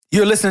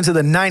You're listening to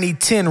the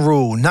 90-10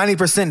 rule.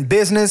 90%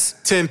 business,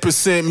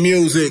 10%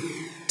 music.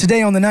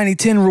 Today on the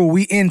 90-10 rule,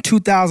 we end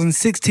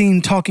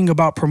 2016 talking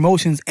about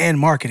promotions and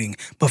marketing.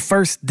 But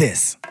first,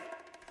 this.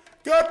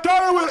 Get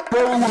down with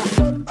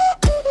it.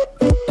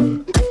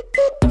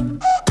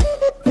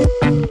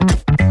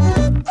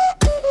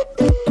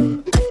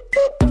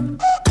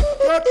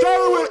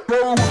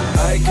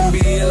 I can be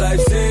a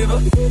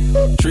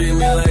lifesaver. Treat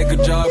me like a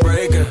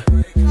jawbreaker.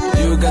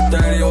 You got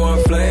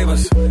 31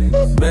 flavors,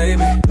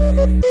 baby.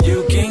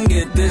 You can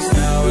get this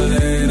now or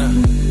later.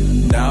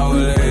 Now or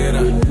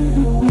later.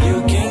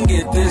 You can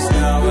get this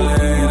now or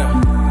later.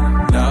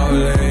 Now or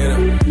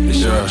later. It's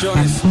your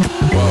choice.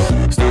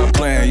 Whoa, stop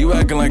playing. You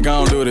acting like I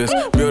don't do this.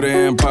 Build an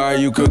empire,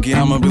 you cookie,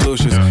 I'ma be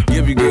Lucius.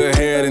 Give you good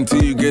head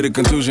until you get a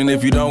contusion.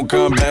 If you don't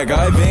come back,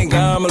 I think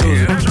I'm a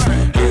loser.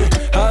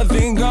 I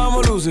think I'ma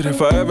lose it.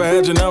 If I ever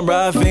had your number,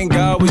 I think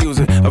I would use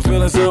it. I'm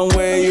feeling some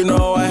way, you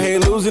know I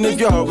hate losing. If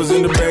your heart was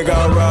in the bank,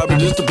 I'll rob it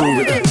just to prove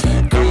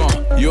it. Come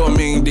on, you a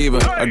mean diva.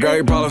 I got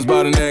your problems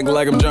by the neck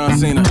like I'm John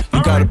Cena.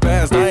 You got a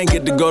past, I ain't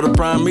get to go to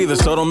prime either.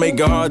 So don't make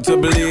it hard to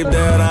believe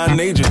that I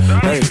need you.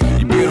 Hey,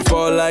 you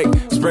beautiful like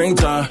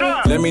springtime.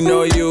 Let me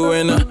know you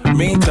in the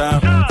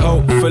meantime.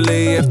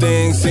 Hopefully if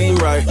things seem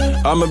right,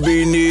 I'ma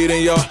be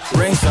needing your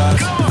ring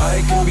size.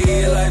 I can be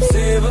a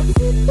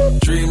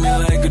lifesaver. Treat me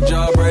like a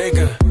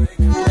jawbreaker.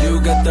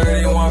 You got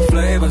 31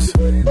 flavors,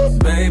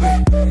 baby.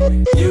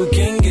 You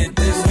can get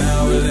this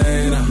now or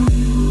later.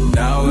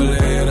 Now or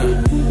later.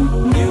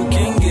 You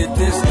can get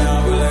this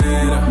now or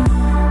later.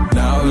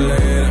 Now or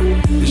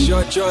later. It's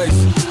your choice.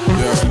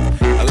 Yeah.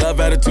 I love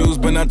attitudes,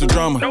 but not the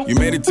drama. You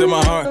made it to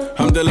my heart.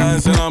 Alhamdulillah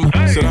and salama.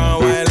 Sit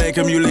down, why I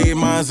come, you leave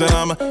my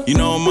salama. You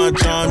know my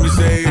charm, you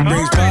say it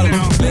brings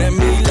problems. Let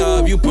me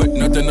love you, put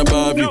nothing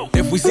above you.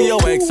 If we see your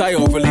ex, I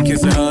overly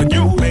kiss and hug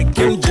you. Make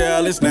him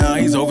jealous, now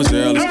he's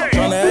overzealous.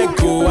 Tryna act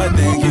cool, I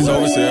think he's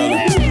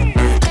overzealous.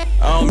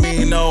 I don't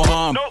mean no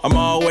harm, I'm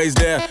always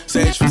there.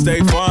 Sage from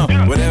State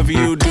Farm. Whatever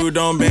you do,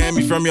 don't ban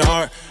me from your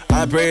heart.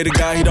 I pray to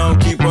God he don't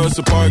keep us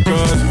apart.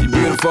 Cause you're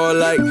beautiful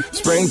like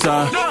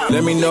springtime.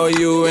 Let me know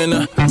you in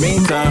the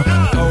meantime.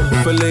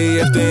 Hopefully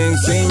if things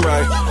seem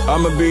right,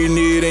 I'ma be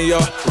needing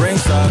your ring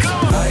size.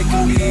 I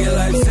can be a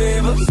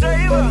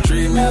lifesaver.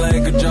 Treat me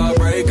like a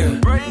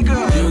jawbreaker.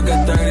 You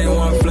got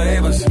 31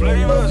 flavors,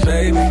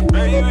 baby.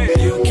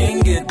 You can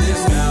get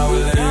this now or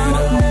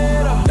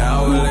later.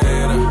 Now or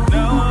later.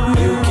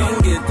 You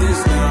can get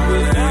this now or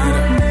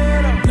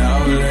later.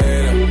 Now or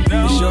later.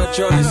 It's your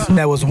choice.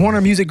 That was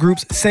Warner Music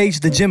Group's Sage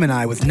the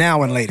Gemini with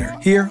Now and Later,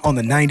 here on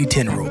the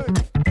 90-10 rule.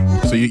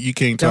 So you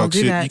can't talk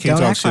shit. You can't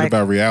talk shit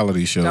about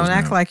reality shows. Don't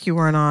act like you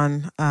weren't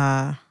on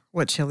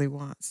What Chili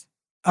Wants.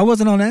 I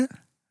wasn't on that.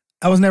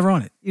 I was never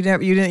on it. You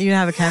didn't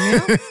have a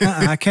cameo?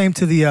 I came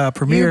to the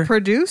premiere. You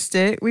produced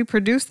it. We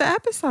produced the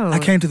episode. I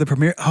came to the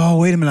premiere. Oh,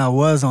 wait a minute. I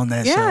was on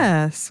that show.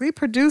 Yes, we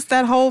produced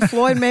that whole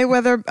Floyd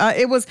Mayweather.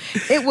 It was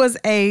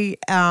a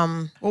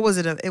what was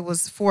it? It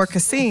was for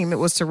Kasim. It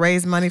was to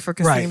raise money for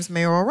Kasim's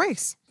mayoral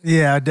race.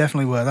 Yeah, I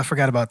definitely was. I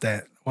forgot about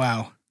that.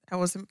 Wow.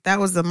 That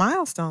was the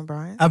milestone,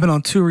 Brian. I've been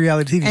on 2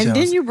 reality TV shows. And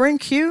didn't you bring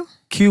Q?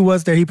 Q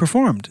was there. He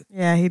performed.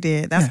 Yeah, he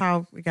did. That's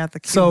how we got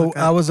the Q. So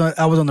I was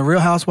on the Real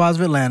Housewives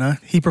of Atlanta.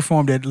 He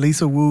performed at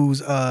Lisa Wu's.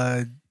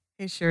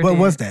 He sure what did.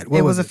 was that?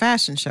 It was a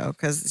fashion show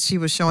because she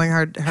was showing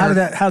her. How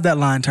did that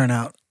line turn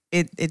out?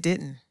 It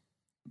didn't.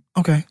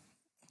 Okay.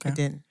 It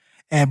didn't.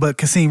 But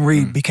Kasim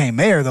Reed became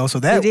mayor though, so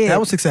that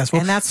was successful.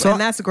 And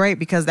that's great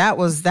because that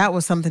was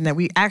something that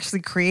we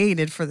actually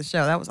created for the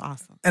show. That was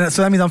awesome. And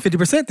so that means I'm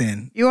 50%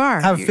 then. You are.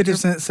 I have a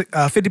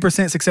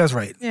 50% success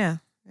rate. Yeah.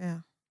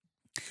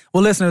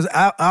 Well, listeners,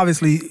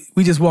 obviously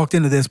we just walked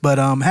into this, but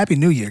Happy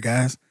New Year,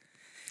 guys.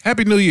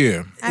 Happy New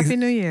Year. Happy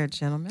New Year,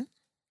 gentlemen.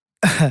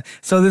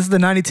 So this is the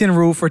 90-10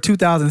 rule for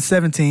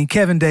 2017.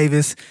 Kevin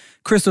Davis,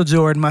 Crystal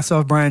Jordan,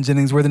 myself, Brian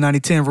Jennings. We're the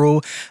 90-10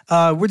 rule.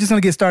 We're just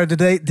going to get started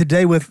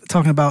today with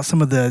talking about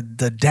some of the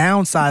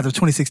downsides of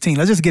 2016.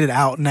 Let's just get it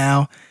out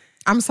now.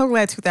 I'm so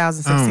glad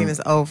 2016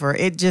 is over.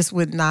 It just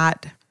would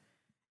not.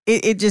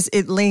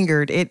 It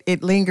lingered.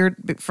 It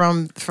lingered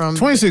from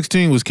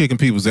 2016 was kicking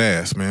people's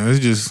ass, man. It's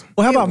just.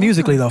 Well, how about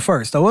musically though?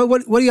 First, though,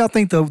 what do y'all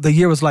think the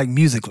year was like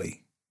musically?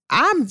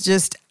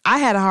 I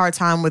had a hard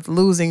time with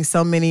losing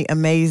so many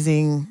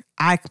amazing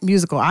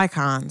musical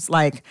icons.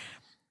 Like,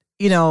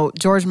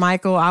 George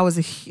Michael. I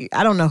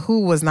don't know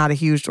who was not a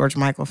huge George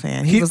Michael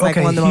fan. He was like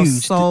one of the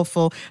most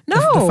soulful. No.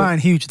 Define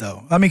huge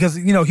though. I mean, because,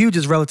 huge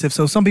is relative.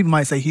 So some people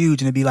might say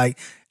huge and it'd be like,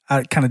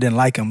 I kind of didn't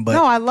like him. But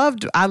no, I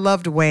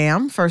loved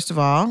Wham, first of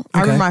all. Okay.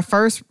 I remember my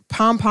first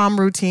pom-pom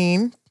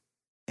routine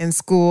in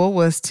school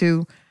was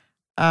to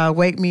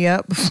wake me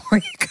up before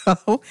you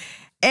go.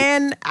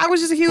 And I was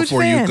just a huge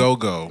fan. Before you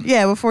go.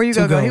 Yeah, before you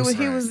go.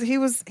 He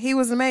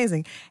was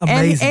amazing.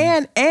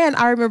 And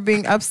I remember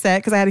being upset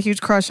because I had a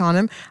huge crush on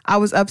him. I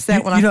was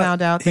upset when I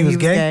found out that he was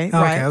gay.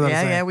 Oh, right? Okay,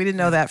 yeah. We didn't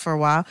know that for a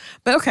while.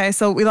 But okay,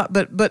 so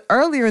but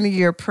earlier in the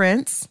year,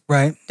 Prince,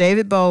 right?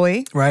 David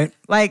Bowie, right?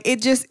 Like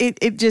it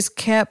just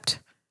kept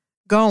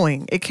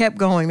going. It kept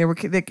going.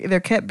 There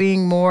kept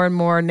being more and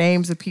more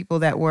names of people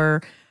that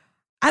were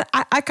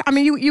I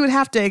mean, you would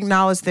have to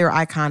acknowledge they're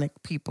iconic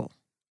people.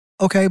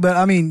 Okay, but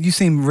I mean, you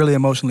seem really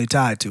emotionally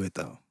tied to it,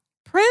 though.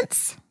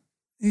 Prince?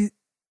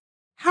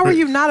 How are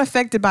you not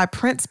affected by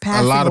Prince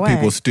passing away? A lot of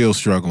people still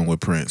struggling with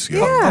Prince.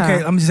 Yeah.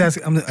 Okay, I'm just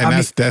asking.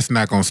 That's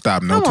not going to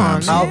stop no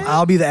time soon.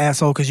 I'll be the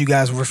asshole because you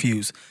guys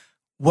refuse.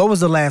 What was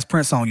the last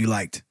Prince song you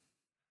liked?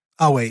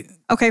 Oh, wait.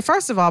 Okay,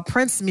 first of all,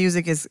 Prince's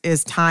music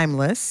is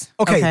timeless.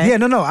 Okay, yeah,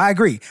 no, I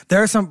agree.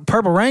 There are some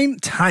Purple Rain,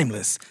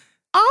 timeless.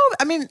 Oh,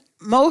 I mean,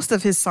 most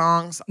of his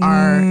songs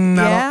are.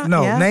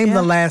 Name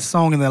the last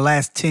song in the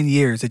last 10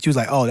 years that you was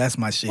like, oh, that's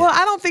my shit. Well,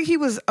 I don't think he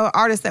was an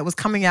artist that was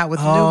coming out with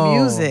new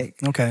music.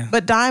 Okay.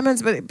 But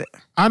Diamonds, but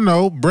I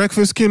know.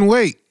 Breakfast Can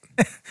Wait.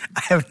 I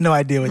have no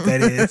idea what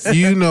that is.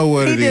 You know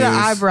what it is. He did an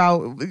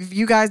eyebrow.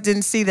 You guys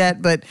didn't see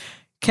that, but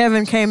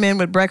Kevin came in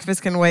with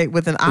Breakfast Can Wait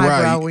with an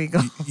eyebrow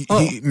wiggle.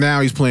 Now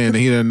he's playing.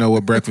 He doesn't know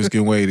what Breakfast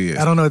Can Wait is.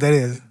 I don't know what that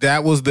is.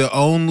 That was the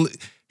only.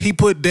 He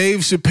put Dave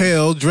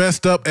Chappelle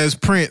dressed up as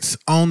Prince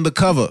on the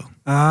cover.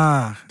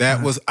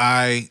 That was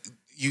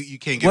You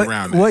can't get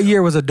around that. What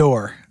year was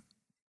Adore?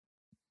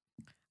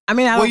 I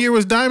mean, what year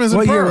was Diamonds and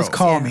Pearls? What year was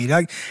Call Me?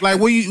 Like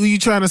were you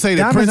trying to say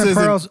that Diamonds Prince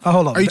and Pearls?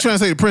 Hold on. Are you trying to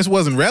say that Prince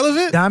wasn't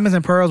relevant? Diamonds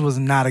and Pearls was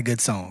not a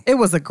good song. It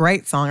was a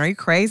great song. Are you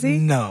crazy?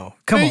 No.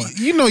 Come on.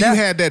 You know you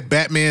had that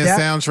Batman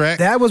soundtrack.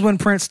 That was when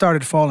Prince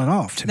started falling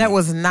off to me. That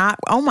was not.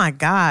 Oh my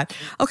God.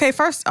 Okay,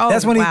 first. Oh,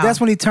 that's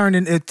when he turned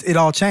and it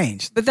all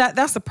changed. But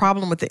that's the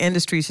problem with the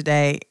industry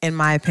today, in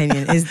my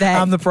opinion, is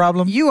that I'm the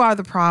problem. You are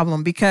the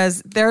problem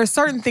because there are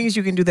certain things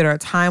you can do that are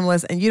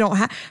timeless, and you don't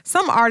have.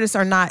 Some artists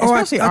are not,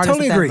 especially artists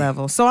totally at that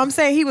level. So I'm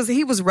saying he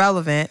was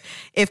relevant.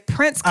 If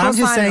Prince co-signed I'm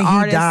just saying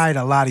he died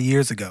a lot of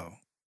years ago.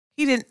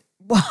 He didn't.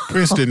 Well,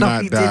 Prince did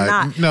not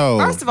die. No.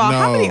 First of all,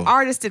 how many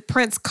artists did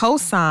Prince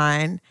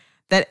co-sign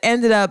that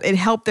ended up, it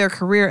helped their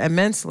career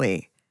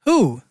immensely?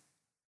 Who?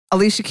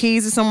 Alicia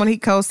Keys is someone he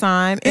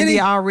co-signed.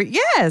 India Ari.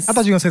 Yes. I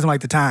thought you were going to say something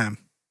like The Time.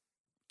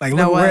 Like,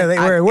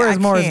 where's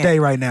Morris Day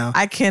right now?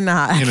 I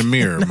cannot. In a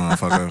mirror,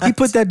 motherfucker. He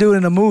put that dude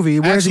in a movie.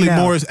 Where's he now?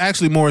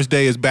 Morris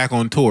Day is back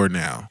on tour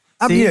now.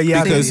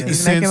 Because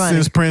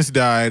since Prince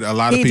died, a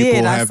lot of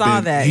people have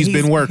been. He's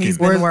been working.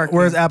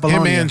 Where's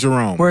Apollonia? Him and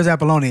Jerome. Where's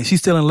Apollonia? She's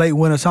still in late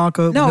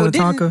Winnetonka. No,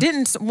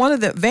 didn't one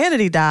of the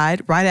Vanity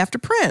died right after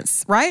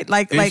Prince? Right?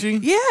 Is she?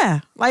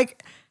 Yeah,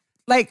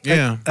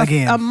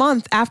 a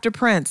month after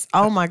Prince.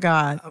 Oh my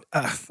God!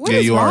 What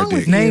is wrong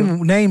with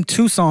you? Name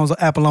two songs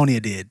Apollonia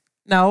did.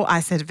 No,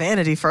 I said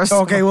Vanity first.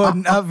 Okay, well,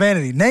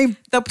 Vanity. Name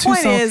the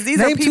point is these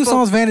are people. Name two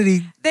songs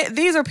Vanity.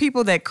 These are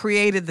people that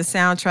created the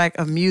soundtrack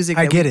of music.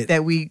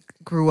 That we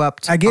grew up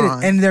to. I get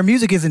it, and their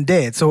music isn't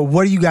dead. So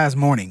what are you guys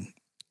mourning?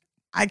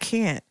 I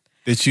can't.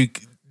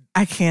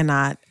 I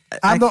cannot.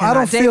 I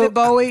don't feel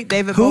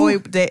David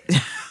Bowie.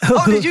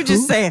 Oh, did you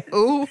just say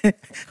who?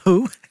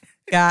 Who?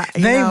 God,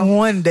 Name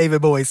one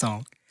David Bowie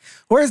song.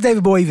 Where is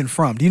David Bowie even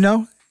from? Do you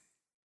know?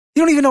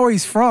 You don't even know where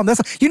he's from.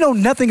 You know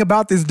nothing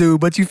about this dude,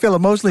 but you feel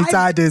emotionally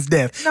tied to his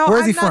death. No,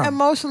 Where's he I'm not from?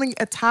 emotionally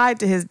tied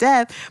to his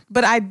death,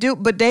 but I do.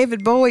 But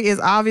David Bowie is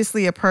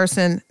obviously a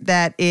person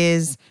that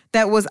was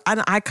an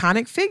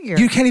iconic figure.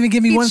 You can't even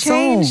give me one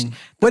song.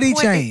 What did he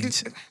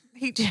change?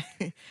 He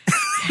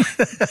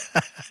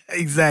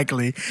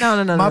Exactly.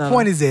 No. My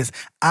point is this: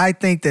 I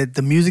think that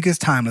the music is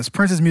timeless.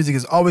 Prince's music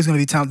is always going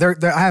to be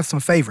timeless. I have some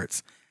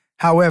favorites.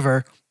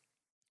 However,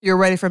 you're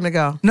ready for him to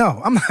go.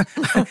 No, I'm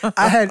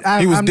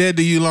not. He was dead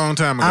to you a long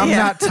time ago. I'm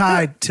not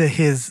tied to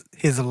his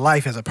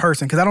life as a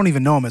person because I don't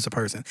even know him as a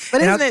person.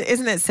 But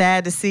isn't it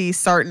sad to see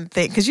certain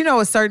things? Because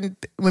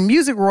when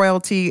music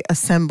royalty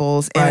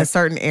assembles in a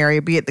certain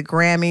area, be it the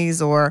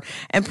Grammys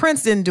and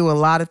Prince didn't do a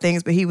lot of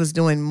things, but he was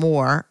doing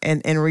more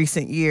in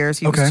recent years.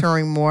 He was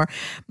touring more.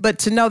 But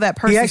to know that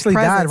person's he actually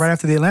presence, died right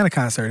after the Atlanta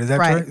concert. Is that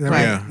right?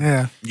 Right?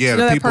 Yeah.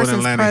 The people in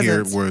Atlanta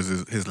here was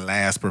his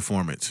last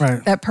performance.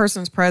 Right. That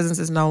person's presence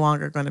is no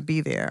longer going to be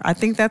there. I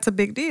think that's a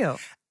big deal.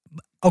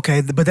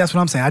 Okay, but that's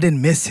what I'm saying. I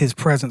didn't miss his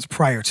presence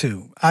prior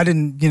to. I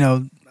didn't,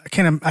 I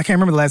can't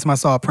remember the last time I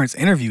saw a Prince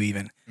interview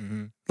even.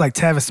 Mm-hmm. Like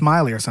Tavis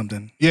Smiley or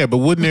something. Yeah, but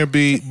wouldn't there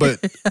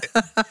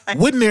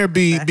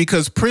be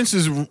because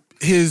Prince's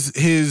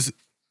his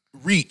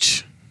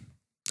reach,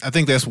 I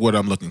think that's what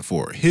I'm looking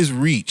for. His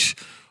reach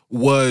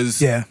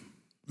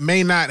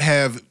may not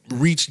have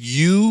reached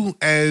you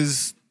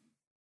as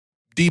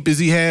deep as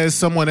he has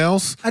someone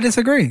else. I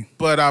disagree.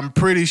 But I'm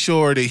pretty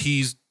sure that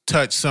he's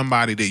touch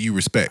somebody that you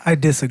respect. I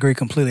disagree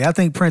completely. I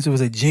think Prince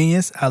was a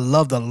genius. I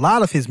loved a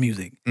lot of his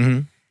music. Mm-hmm.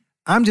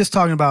 I'm just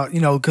talking about,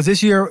 because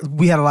this year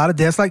we had a lot of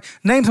deaths. Like,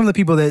 name some of the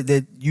people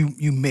that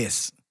you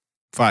miss.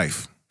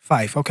 Phife,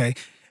 okay.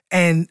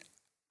 And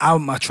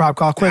I'm a Tribe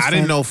Called Quest fan. I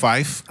didn't know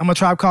Phife. I'm a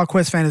Tribe Called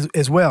Quest fan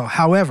as well.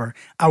 However,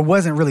 I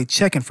wasn't really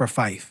checking for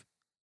Phife.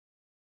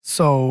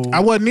 So I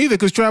wasn't either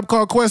because Tribe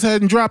Called Quest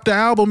hadn't dropped the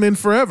album in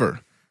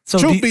forever. So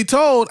truth be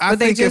told, I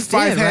think if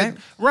Phife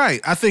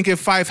I think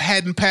if Phife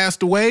hadn't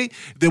passed away,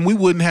 then we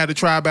wouldn't have the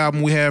Tribe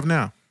album we have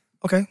now.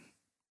 Okay,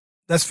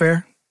 that's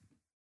fair.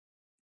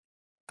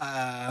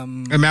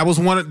 And that was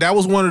one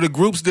of the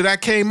groups that I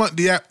came up.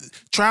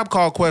 Tribe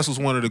Called Quest was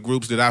one of the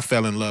groups that I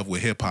fell in love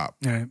with hip hop.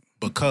 Right.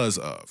 because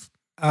of.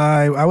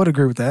 I would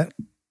agree with that.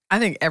 I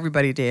think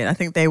everybody did. I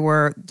think they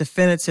were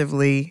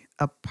definitively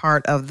a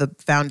part of the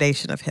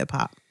foundation of hip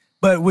hop.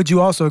 But would you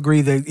also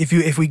agree that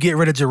if we get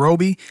rid of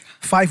Jarobi,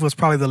 Phife was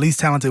probably the least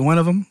talented one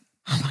of them?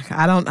 Oh my God,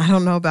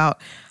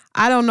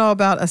 I don't know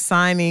about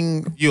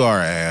assigning. You are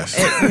ass.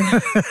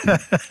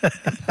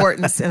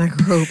 Importance in a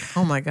group.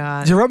 Oh my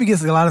God. Jarobi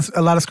gets a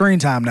lot of screen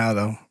time now,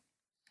 though.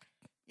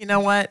 You know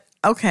what?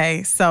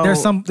 Okay, so there's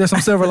some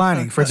silver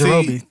lining for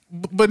Jarobi.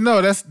 But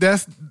no,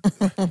 that's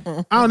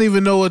I don't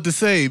even know what to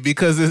say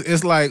because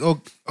it's like,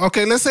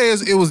 okay, let's say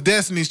it was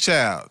Destiny's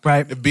Child.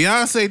 Right. If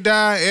Beyonce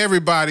died,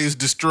 everybody's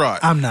distraught.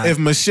 I'm not. If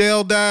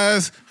Michelle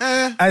dies,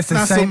 it's the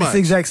not same, so much. It's the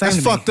exact same.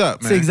 That's fucked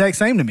up, man. It's the exact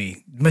same to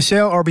me.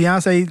 Michelle or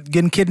Beyonce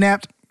getting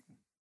kidnapped.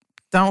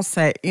 Don't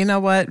say. You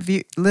know what,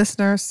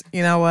 listeners?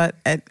 You know what?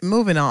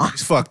 Moving on.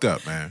 It's fucked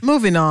up, man.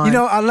 Moving on. You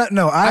know,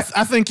 I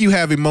think you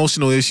have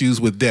emotional issues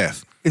with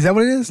death. Is that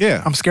what it is?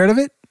 Yeah. I'm scared of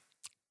it?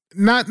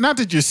 Not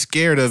that you're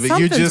scared of it.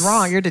 Something's You're just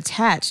wrong. You're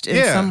detached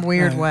in some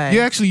weird way.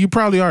 You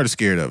probably are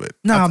scared of it.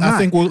 No, I'm not. I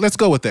think, let's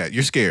go with that.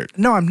 You're scared.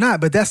 No, I'm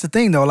not. But that's the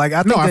thing, though. Like,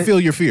 I feel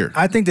your fear.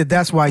 I think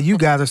that's why you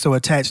guys are so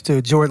attached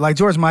to George. Like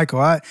George Michael.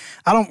 I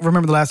don't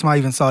remember the last time I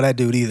even saw that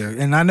dude either.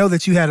 And I know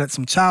that you had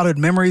some childhood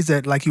memories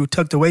that like you were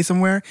tucked away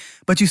somewhere,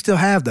 but you still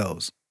have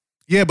those.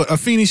 Yeah, but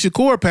Afeni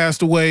Shakur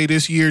passed away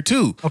this year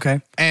too. Okay.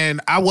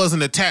 And I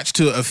wasn't attached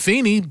to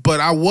Afeni,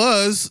 but I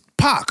was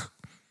Pac.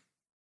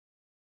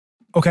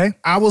 Okay.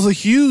 I was a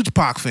huge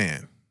Pac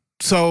fan.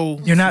 So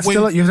you're not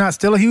still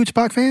a huge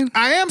Pac fan?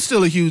 I am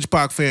still a huge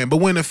Pac fan, but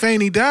when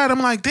Afeni died, I'm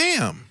like,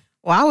 damn.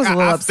 Well, I was a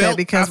little upset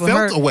because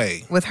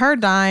with her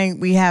dying,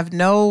 we have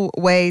no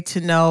way to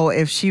know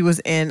if she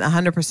was in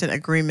 100%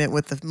 agreement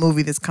with the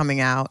movie that's coming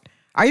out.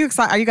 Are you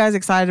excited? Are you guys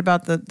excited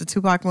about the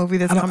Tupac movie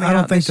that's coming out? I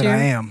don't think that year?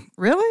 I am.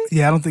 Really?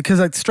 Yeah, I don't think because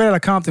like, Straight Outta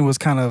Compton was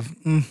kind of.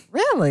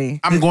 Really?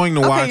 I'm going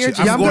to watch it.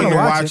 I'm going to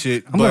watch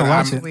it. I'm going to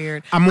watch it.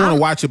 Weird. I'm going to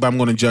watch it, but I'm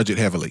going to judge it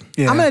heavily.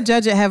 Yeah. I'm going to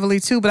judge it heavily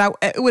too. But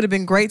it would have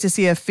been great to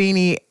see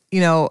Afeni,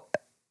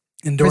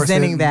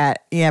 presenting that.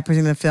 Yeah,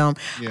 presenting the film.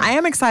 Yeah. I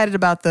am excited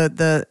about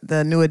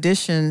the New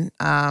Edition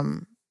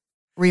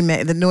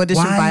remake, the New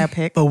Edition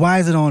biopic. But why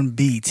is it on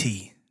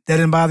BT? That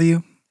didn't bother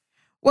you?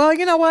 Well,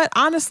 you know what?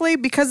 Honestly,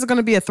 because it's going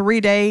to be a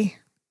 3-day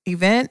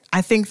event,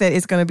 I think that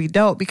it's going to be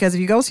dope because if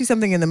you go see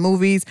something in the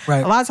movies,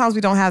 right. A lot of times we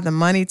don't have the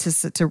money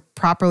to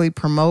properly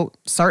promote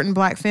certain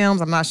Black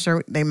films. I'm not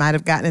sure they might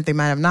have gotten it, they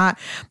might have not.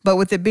 But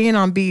with it being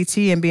on BET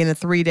and being a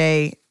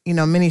 3-day,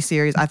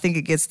 miniseries, I think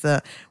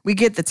we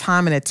get the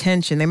time and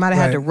attention. They might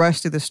have had to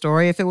rush through the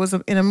story if it was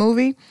in a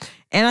movie.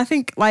 And I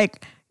think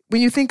when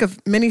you think of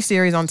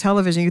miniseries on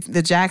television,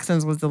 the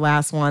Jacksons was the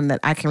last one that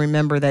I can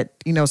remember that,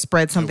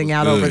 spread something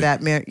out over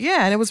that.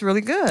 Yeah, and it was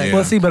really good. Yeah.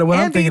 Well, see, but what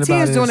I'm thinking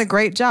about is doing a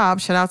great job.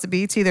 Shout out to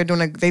BET.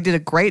 They did a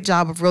great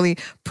job of really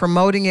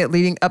promoting it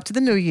leading up to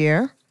the new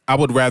year. I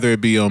would rather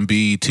it be on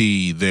BET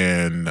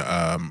than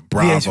Bravo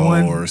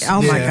VH1. or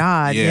something. Oh my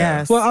God,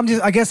 yes. Well,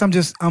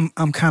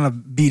 I'm kind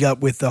of beat up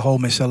with the whole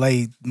Michelle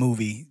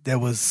movie that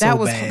was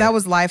bad. That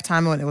was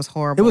Lifetime and it was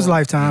horrible. It was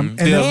Lifetime. Mm-hmm.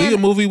 And the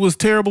Aaliyah movie was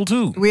terrible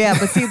too. Yeah,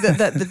 but see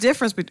the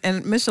difference,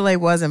 and Michelle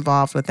was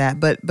involved with that,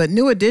 but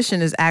New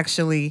Edition is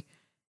actually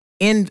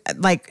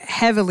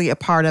heavily a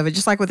part of it,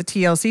 just like with the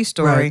TLC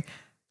story. Right.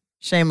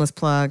 Shameless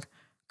plug.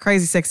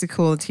 Crazy Sexy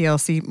Cool, the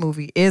TLC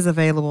movie is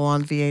available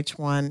on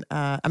VH1.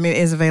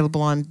 Is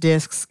available on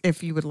discs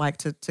if you would like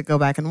to go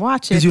back and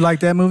watch it. Did you like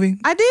that movie?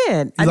 I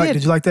did.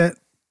 Did you like that?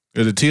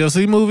 The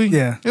TLC movie?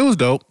 Yeah. It was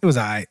dope. It was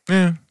all right.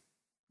 Yeah.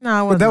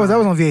 No, but that was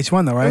on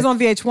VH1 though, right? It was on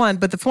VH1,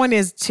 but the point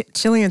is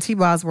Chili and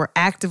T-Boz were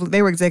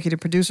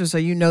executive producers, so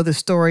the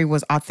story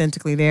was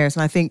authentically theirs.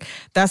 And I think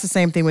that's the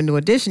same thing with New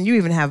Edition. You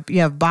even have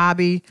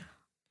Bobby,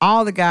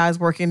 all the guys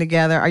working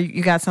together.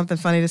 You got something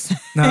funny to say?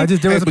 No,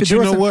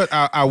 what?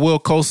 I will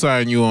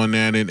co-sign you on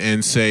that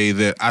and say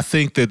that I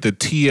think that the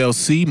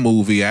TLC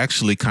movie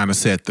actually kind of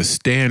set the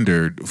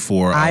standard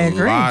for a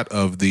lot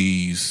of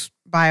these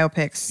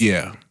biopics.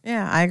 Yeah.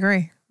 Yeah, I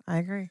agree.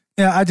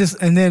 Yeah,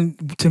 and then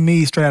to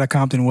me, Straight Outta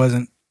Compton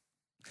wasn't.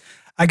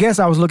 I guess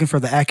I was looking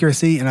for the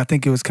accuracy, and I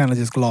think it was kind of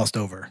just glossed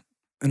over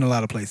in a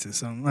lot of places.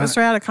 So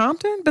Straight Outta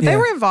Compton, but they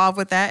were involved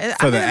with that.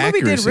 The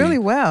movie did really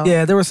well.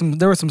 Yeah, there were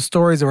some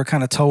stories that were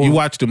kind of told. You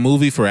watched the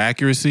movie for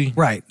accuracy,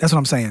 right? That's what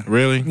I'm saying.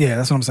 Really? Yeah,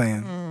 that's what I'm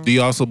saying. Do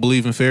you also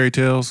believe in fairy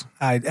tales?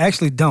 I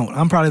actually don't.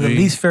 I'm probably the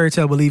least fairy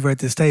tale believer at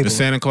this table. Does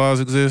Santa Claus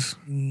exist?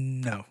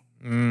 No.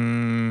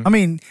 I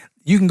mean,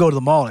 you can go to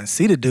the mall and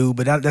see the dude,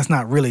 but that's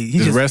not really.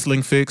 Is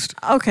wrestling fixed?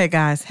 Okay,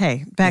 guys.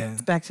 Hey,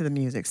 back to the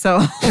music. So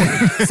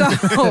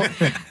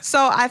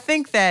I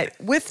think that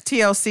with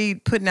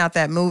TLC putting out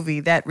that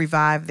movie, that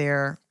revived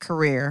their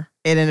career.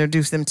 It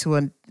introduced them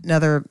to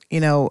another,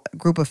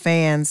 group of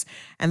fans,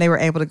 and they were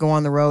able to go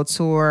on the road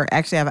tour.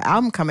 Actually, have an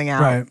album coming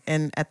out,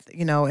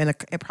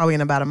 probably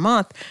in about a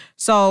month.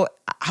 So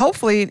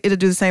hopefully, it'll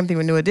do the same thing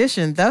with New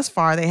Edition. Thus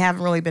far, they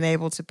haven't really been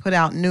able to put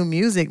out new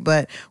music,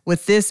 but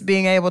with this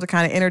being able to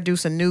kind of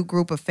introduce a new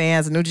group of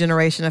fans, a new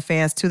generation of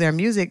fans to their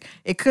music,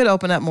 it could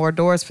open up more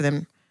doors for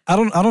them I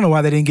don't know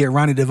why they didn't get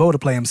Ronnie DeVoe to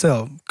play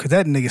himself, because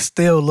that nigga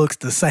still looks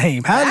the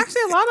same.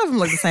 Actually, a lot of them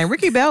look the same.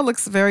 Ricky Bell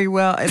looks very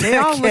well. They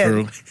all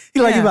look.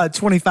 He's like about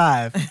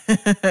 25.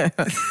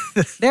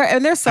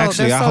 they're so.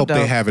 Actually, they're I so hope dope.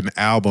 they have an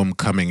album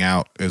coming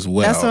out as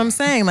well. That's what I'm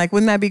saying. Like,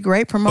 wouldn't that be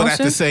great promotion? But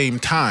at the same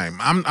time,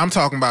 I'm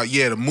talking about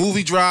the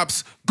movie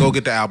drops. Go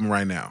get the album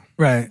right now.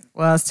 Right.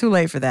 Well, it's too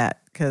late for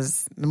that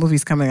because the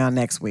movie's coming out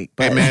next week.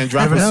 But hey man,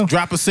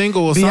 drop a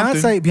single or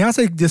something.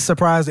 Beyonce just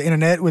surprised the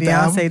internet with the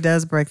album. Beyonce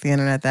does break the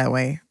internet that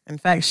way. In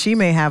fact, she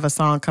may have a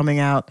song coming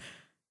out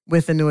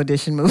with the New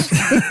Edition movie.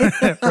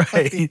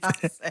 Right.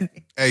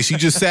 Hey, she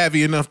just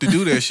savvy enough to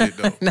do that shit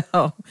though.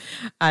 No,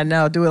 I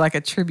know. Do it like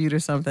a tribute or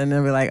something,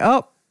 and be like,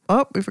 oh,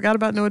 we forgot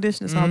about New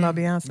Edition. It's all about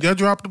Beyonce. Y'all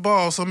dropped the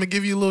ball, so I'm gonna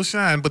give you a little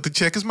shine, but the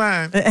check is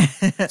mine.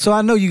 So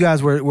I know you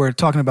guys were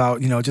talking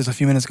about, just a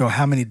few minutes ago,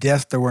 how many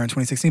deaths there were in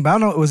 2016. But I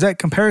don't know, was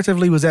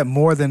that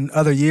more than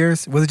other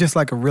years? Was it just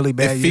like a really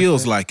bad year? It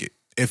feels like it.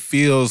 It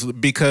feels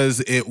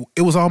because it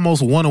was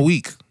almost one a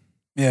week.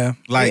 Yeah,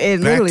 like it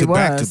literally was.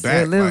 Back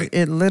to back.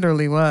 It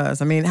literally was.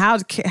 I mean, how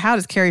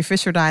does Carrie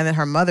Fisher die and then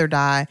her mother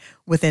die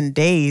within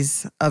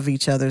days of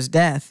each other's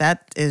death?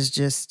 That is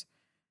just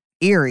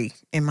eerie,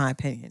 in my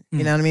opinion.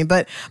 You know what I mean?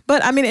 But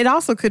I mean, it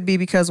also could be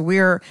because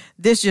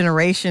this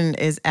generation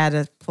is at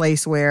a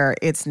place where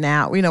it's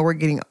now, we're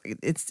getting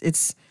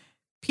it's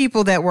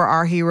people that were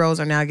our heroes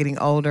are now getting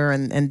older,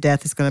 and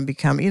death is going to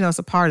become, it's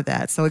a part of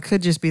that. So it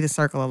could just be the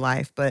circle of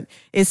life, but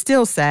it's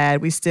still sad.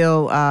 We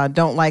still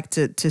don't like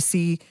to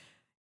see,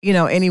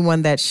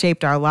 anyone that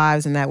shaped our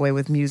lives in that way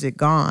with music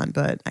gone.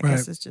 But I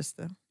guess it's just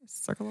the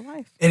circle of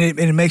life. And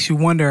it makes you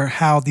wonder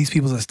how these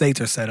people's estates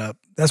are set up.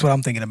 That's what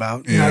I'm thinking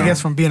about. Yeah. I guess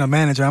from being a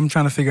manager, I'm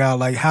trying to figure out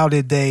like how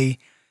did they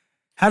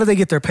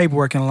get their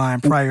paperwork in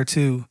line prior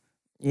to?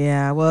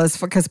 Yeah, well, it's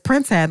because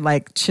Prince had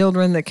like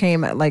children that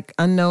came, like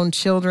unknown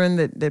children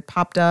that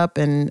popped up,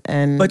 and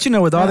But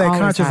with all that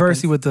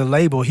controversy with the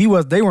label, they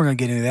weren't gonna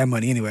get any of that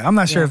money anyway. I'm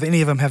not sure if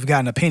any of them have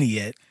gotten a penny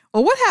yet.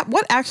 Well,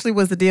 what actually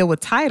was the deal with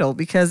Tidal?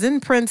 Because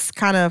then Prince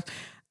kind of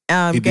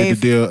he did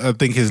the deal. I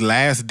think his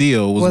last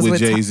deal was with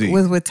Jay-Z.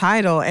 Was with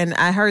Tidal, and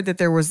I heard that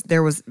there was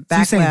backlash. So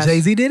you saying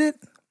Jay-Z did it?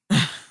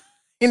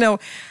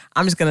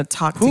 I'm just gonna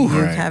talk to you,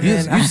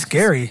 Kevin. You're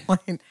scary.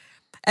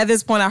 At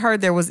this point, I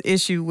heard there was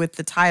issue with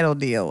the Tidal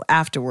deal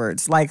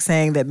afterwards, like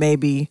saying that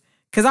maybe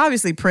because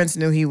obviously Prince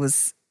knew he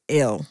was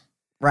ill,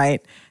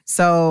 right?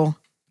 So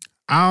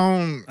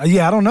I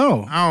don't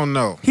know. I don't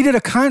know. He did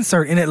a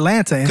concert in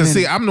Atlanta, because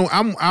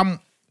I'm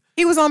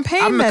he was on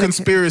pain. I'm the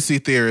conspiracy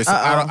theorist.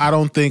 I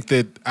don't think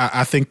that.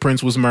 I think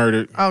Prince was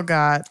murdered. Oh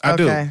God, I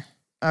do.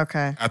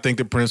 Okay. I think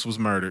that Prince was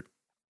murdered.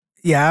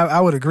 Yeah, I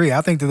would agree.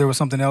 I think that there was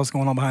something else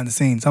going on behind the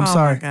scenes. I'm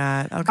sorry. Oh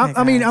my God. Okay.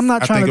 I mean, I'm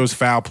not trying. I think it was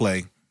foul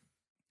play.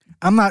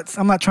 I'm not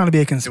trying to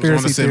be a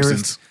conspiracy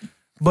theorist,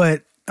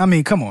 but I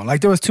mean, come on.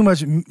 Like there was too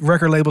much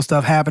record label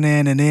stuff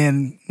happening, and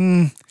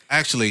then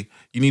actually,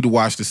 you need to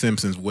watch The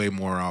Simpsons way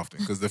more often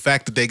because the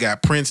fact that they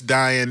got Prince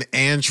dying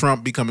and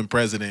Trump becoming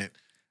president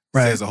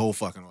says a whole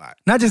fucking lot.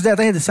 Not just that,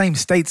 they had the same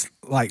states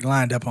like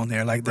lined up on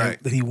there, like that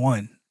he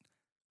won.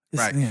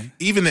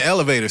 Even the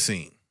elevator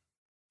scene.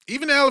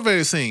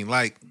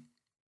 Like,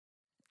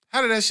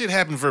 how did that shit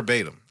happen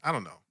verbatim? I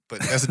don't know, but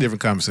that's a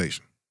different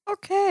conversation.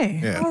 Okay.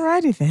 Yeah.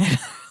 Alrighty then.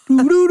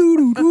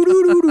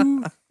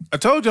 I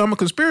told you I'm a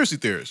conspiracy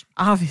theorist.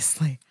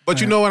 Obviously. But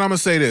you know what? I'm going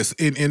to say this.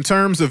 In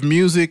terms of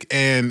music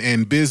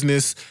and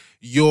business,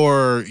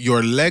 your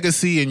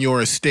legacy and your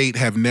estate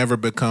have never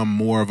become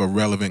more of a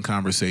relevant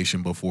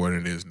conversation before than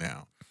it is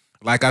now.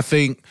 Like, I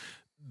think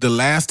the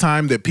last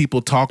time that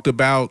people talked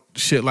about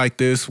shit like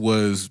this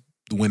was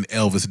when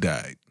Elvis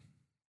died.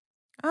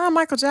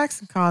 Michael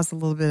Jackson caused a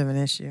little bit of an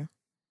issue.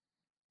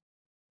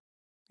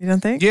 You don't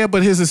think? Yeah,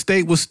 but his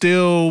estate was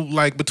still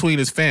like between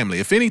his family.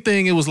 If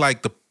anything, it was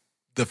like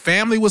the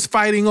family was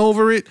fighting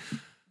over it,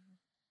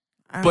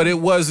 but it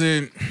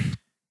wasn't.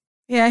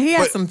 Yeah, he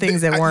had some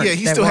things that weren't. Yeah,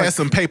 he still had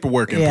some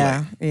paperwork in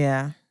play.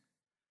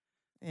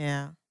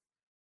 Yeah.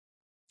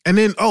 And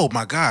then, oh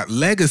my God,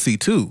 legacy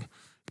too.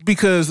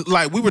 Because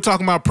like we were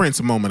talking about Prince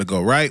a moment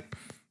ago, right?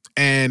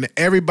 And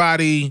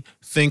everybody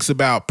thinks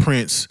about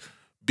Prince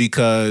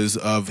because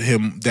of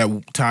him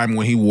that time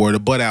when he wore the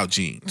butt-out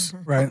jeans.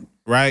 Mm-hmm.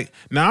 Right?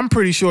 Now, I'm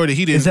pretty sure that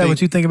he didn't. Is that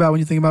what you think about when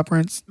you think about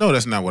Prince? No,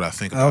 that's not what I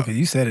think about. Okay,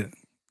 you said it.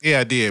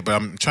 Yeah, I did, but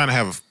I'm trying to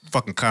have a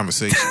fucking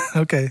conversation.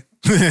 Okay.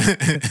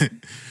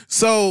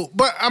 So,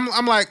 but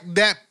I'm like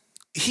that.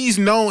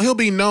 He'll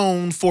be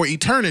known for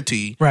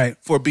eternity, right?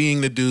 For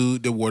being the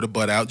dude that wore the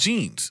butt-out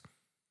jeans.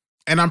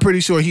 And I'm pretty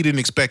sure he didn't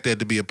expect that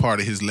to be a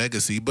part of his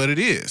legacy, but it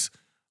is.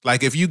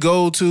 Like if you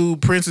go to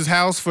Prince's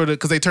house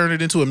because they turned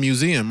it into a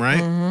museum, right?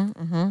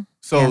 Mm-hmm.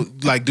 So,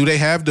 like, do they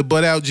have the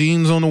butt-out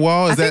jeans on the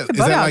wall? Is that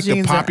like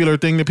the popular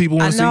thing that people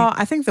want to see? No,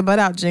 I think the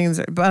butt-out jeans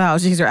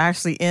are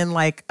actually in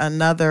like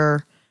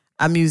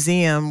a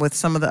museum with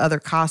some of the other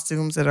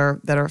costumes that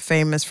are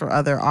famous for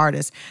other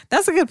artists.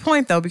 That's a good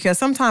point though, because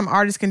sometimes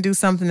artists can do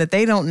something that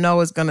they don't know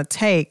is going to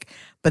take,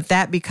 but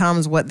that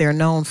becomes what they're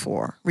known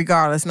for,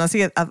 regardless. Now,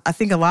 see, I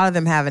think a lot of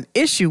them have an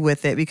issue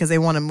with it because they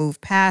want to move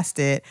past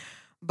it.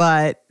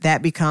 but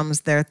that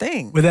becomes their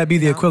thing. Would that be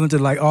the equivalent to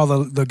like all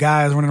the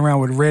guys running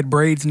around with red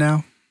braids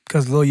now?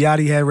 Because Lil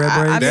Yachty had red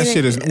braids? That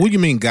shit is, what do you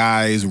mean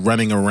guys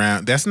running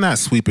around? That's not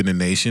sweeping the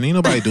nation. Ain't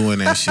nobody doing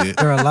that shit.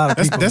 There are a lot of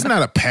people. That's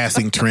not a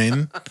passing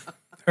trend.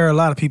 There are a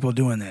lot of people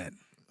doing that.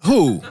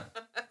 Who?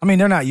 I mean,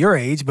 they're not your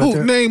age, but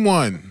Who? Name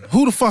one.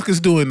 Who the fuck is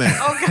doing that?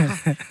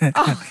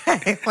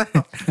 Okay.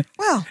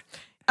 Well,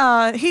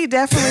 he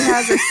definitely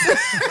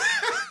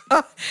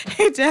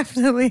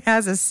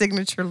has a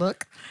signature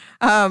look.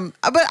 But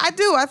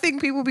I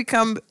think people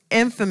become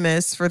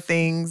infamous for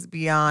things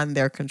beyond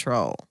their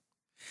control.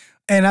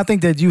 And I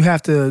think that you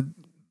have to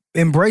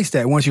embrace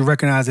that once you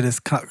recognize it,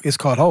 it's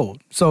called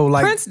hold. So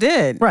like Prince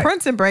did. Right.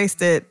 Prince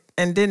embraced it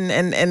and didn't,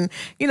 and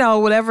you know,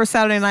 whatever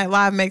Saturday Night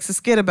Live makes a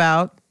skit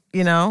about,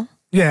 you know.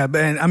 Yeah,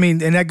 and I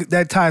mean, and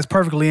that ties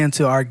perfectly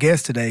into our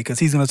guest today because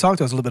he's going to talk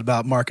to us a little bit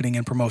about marketing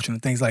and promotion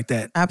and things like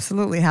that.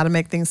 Absolutely, how to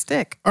make things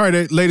stick. All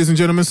right, ladies and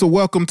gentlemen, so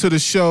welcome to the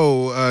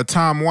show,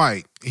 Tom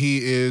White.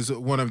 He is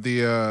one of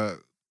the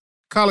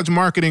college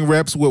marketing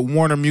reps with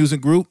Warner Music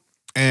Group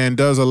and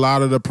does a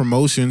lot of the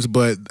promotions,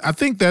 but I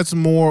think that's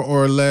more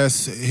or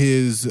less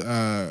his,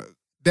 because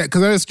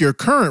that's your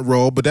current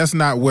role, but that's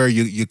not where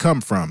you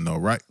come from though,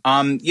 right?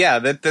 Yeah,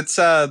 that's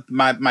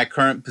my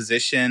current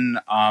position.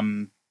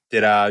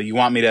 Did you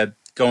want me to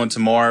go into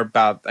more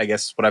about, I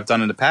guess, what I've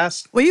done in the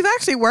past? Well, you've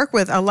actually worked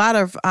with a lot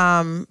of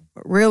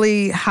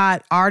really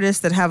hot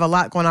artists that have a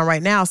lot going on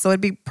right now. So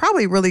it'd be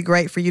probably really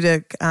great for you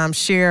to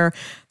share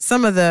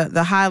some of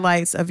the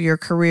highlights of your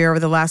career over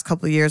the last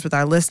couple of years with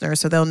our listeners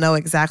so they'll know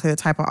exactly the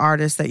type of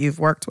artists that you've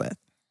worked with.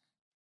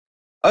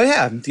 Oh,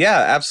 yeah,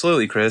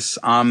 absolutely, Chris.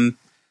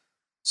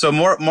 So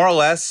more or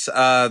less,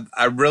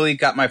 I really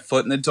got my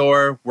foot in the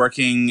door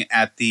working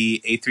at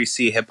the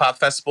A3C Hip Hop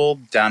Festival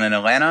down in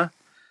Atlanta.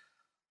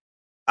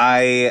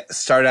 I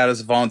started out as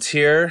a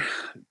volunteer,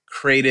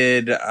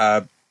 created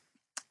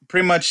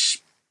pretty much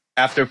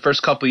after the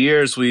first couple of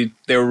years, we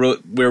were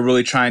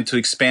really trying to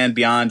expand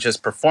beyond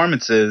just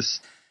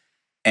performances.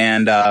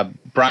 And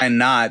Brian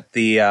Knott,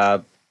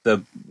 the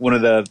one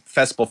of the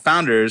festival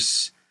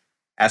founders,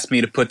 asked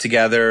me to put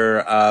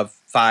together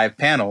 5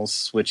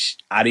 panels, which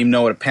I didn't even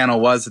know what a panel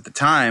was at the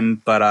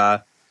time,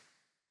 but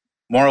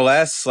more or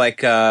less,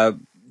 like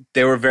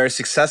they were very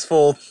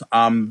successful.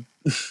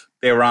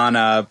 They were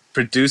on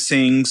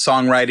producing,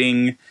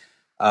 songwriting,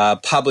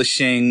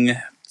 publishing,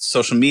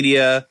 social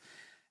media,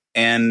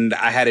 and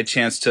I had a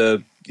chance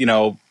to, you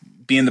know,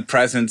 be in the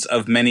presence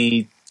of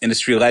many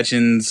industry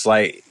legends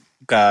like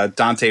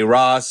Dante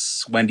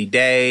Ross, Wendy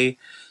Day.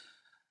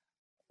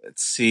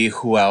 Let's see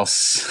who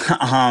else.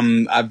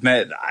 I've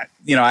met,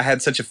 you know, I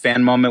had such a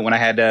fan moment when I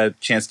had a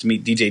chance to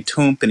meet DJ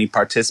Toomp and he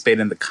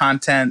participated in the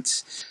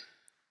content.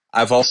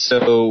 I've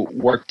also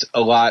worked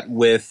a lot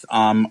with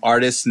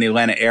artists in the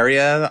Atlanta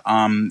area,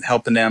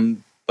 helping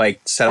them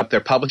like set up their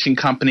publishing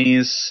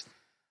companies,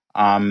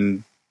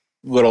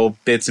 little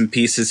bits and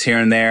pieces here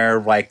and there,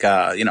 like,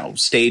 you know,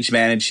 stage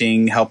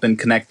managing, helping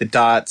connect the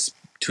dots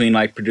between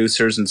like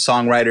producers and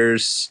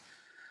songwriters.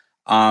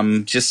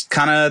 Just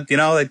kind of, you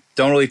know, I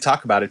don't really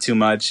talk about it too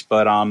much,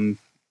 but, you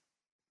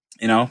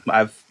know,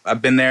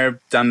 I've been there,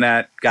 done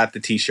that, got the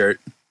t-shirt.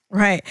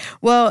 Right.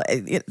 Well,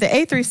 the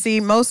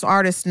A3C, most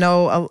artists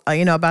know,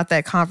 you know, about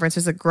that conference.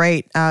 It's a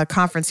great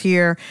conference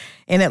here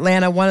in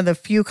Atlanta, one of the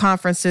few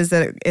conferences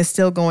that is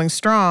still going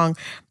strong.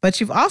 But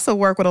you've also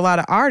worked with a lot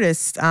of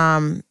artists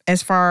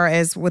as far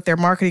as with their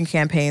marketing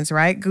campaigns,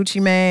 right?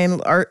 Gucci Mane,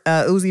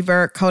 Uzi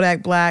Vert,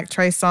 Kodak Black,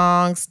 Trey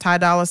Songz, Ty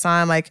Dolla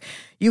 $ign. Like,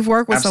 you've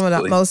worked with Absolutely.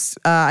 some of the most,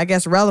 I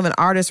guess, relevant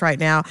artists right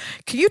now.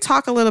 Can you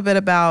talk a little bit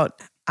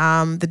about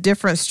the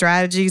different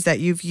strategies that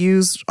you've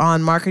used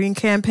on marketing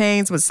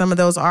campaigns with some of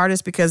those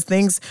artists, because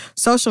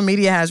social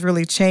media has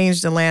really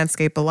changed the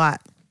landscape a lot?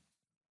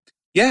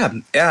 Yeah,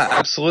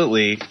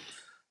 absolutely.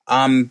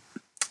 My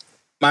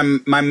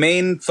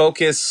main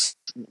focus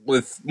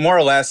with more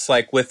or less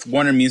like with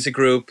Warner Music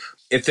Group,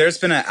 if there's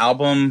been an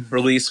album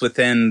released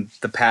within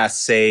the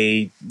past,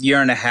 say,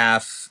 year and a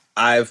half,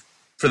 I've,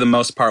 for the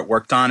most part,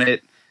 worked on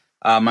it.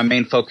 My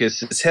main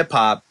focus is hip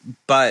hop,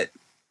 but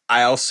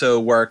I also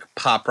work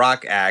pop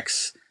rock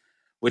acts,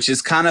 which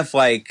is kind of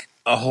like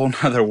a whole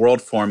nother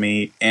world for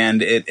me,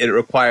 and it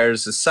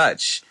requires as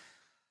such.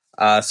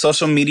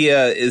 Social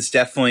media is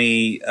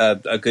definitely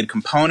a good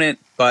component,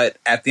 but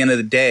at the end of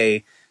the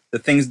day, the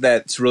things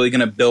that's really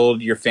going to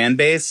build your fan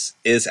base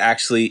is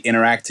actually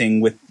interacting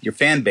with your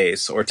fan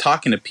base or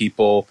talking to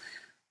people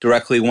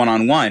directly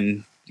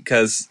one-on-one.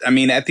 Because, I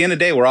mean, at the end of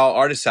the day, we're all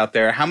artists out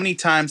there. How many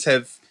times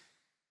have,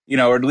 you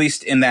know, or at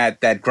least in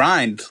that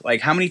grind,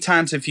 like how many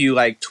times have you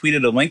like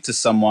tweeted a link to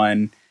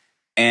someone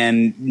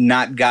and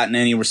not gotten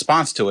any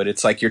response to it?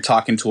 It's like you're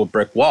talking to a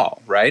brick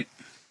wall, right?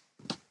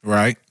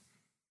 Right.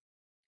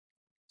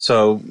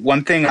 So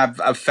one thing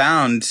I've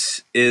found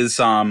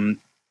is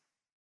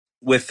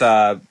with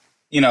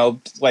you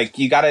know, like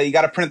you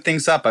gotta print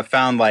things up. I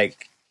found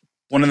like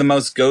one of the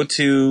most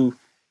go-to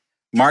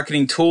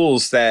marketing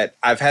tools that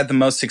I've had the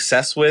most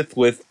success with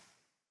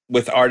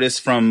artists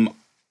from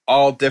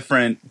all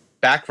different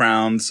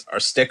backgrounds are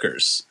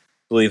stickers,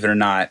 believe it or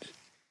not.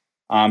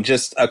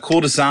 Just a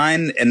cool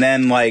design, and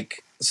then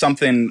like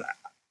something.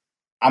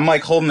 I'm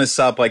like holding this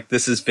up like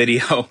this is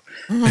video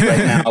right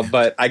now,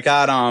 but I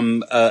got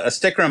a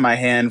sticker in my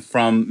hand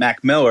from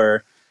Mac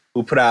Miller,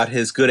 who put out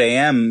his Good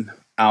AM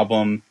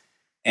album,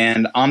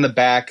 and on the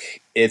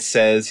back it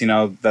says, you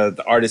know,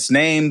 the artist's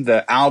name,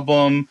 the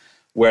album,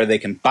 where they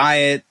can buy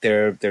it,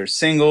 their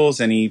singles,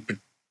 any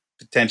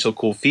potential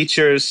cool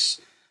features,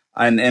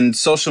 and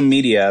social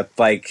media.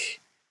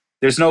 Like,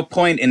 there's no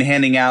point in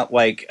handing out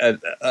like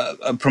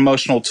a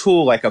promotional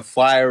tool like a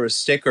flyer or a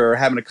sticker or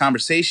having a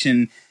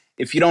conversation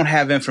if you don't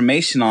have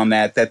information on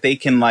that they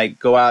can like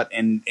go out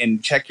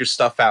and check your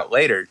stuff out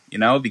later, you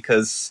know,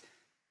 because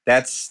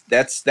that's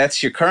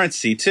your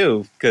currency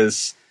too,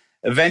 because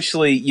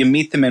eventually you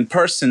meet them in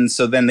person,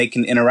 so then they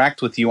can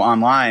interact with you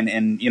online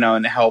and, you know,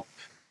 and help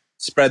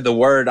spread the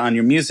word on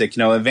your music,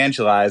 you know,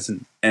 evangelize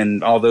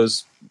and all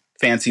those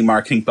fancy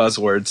marketing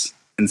buzzwords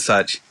and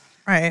such.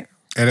 Right.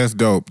 And that's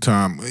dope,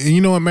 Tom. And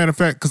you know what, matter of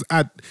fact, because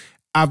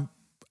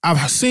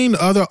I've seen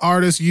other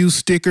artists use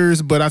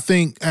stickers, but I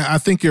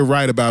think you're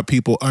right about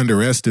people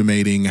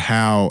underestimating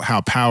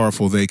how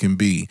powerful they can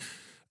be.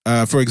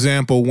 For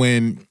example,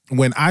 when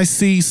I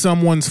see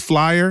someone's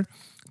flyer,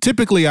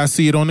 typically I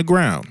see it on the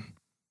ground.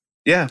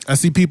 Yeah. I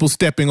see people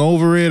stepping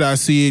over it. I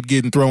see it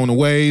getting thrown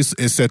away,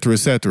 et cetera, et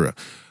cetera.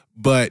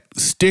 But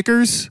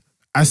stickers,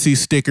 I see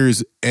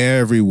stickers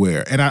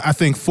everywhere. And I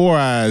think Four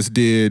Eyes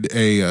did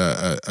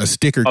a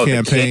sticker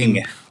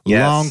campaign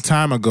long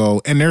time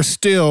ago, and they're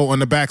still on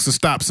the backs of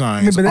stop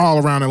signs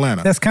all around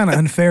Atlanta. That's kind of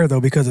unfair,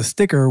 though, because a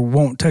sticker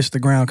won't touch the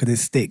ground because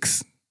it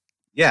sticks.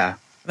 Yeah.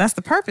 That's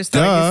the purpose,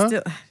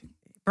 though.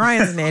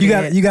 Brian's an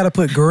idiot. You got to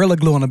put Gorilla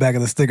Glue on the back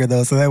of the sticker,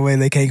 though, so that way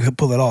they can't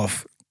pull it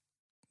off.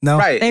 No,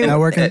 right.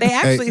 Not working. They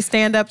actually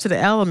stand up to the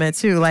element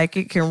too. Like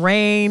it can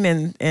rain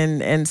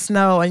and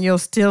snow, and you'll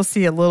still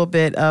see a little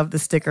bit of the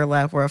sticker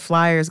left. Where a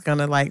flyer is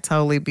gonna like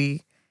totally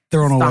be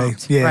thrown away.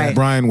 Yeah, right.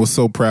 Brian was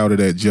so proud of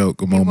that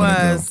joke a moment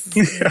ago. He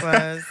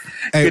was.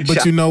 Hey,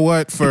 but you know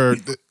what? For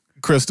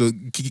Crystal,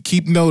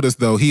 keep notice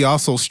though. He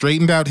also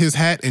straightened out his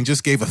hat and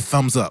just gave a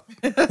thumbs up.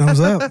 Thumbs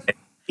up.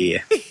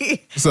 Yeah.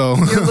 So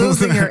you're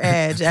losing your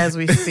edge as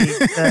we speak.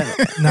 He's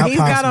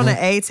got on an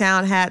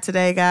A-Town hat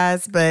today,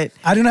 guys, but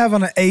I do not have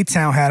on an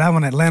A-Town hat. I have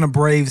an Atlanta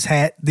Braves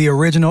hat, the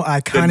original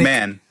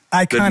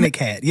iconic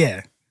hat.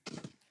 Yeah.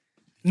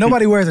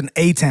 Nobody wears an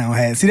A-Town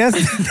hat. See, that's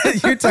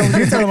you're talking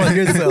about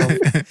yourself.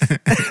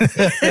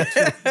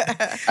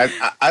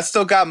 I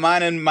still got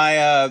mine in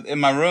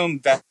my room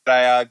that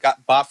I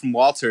got bought from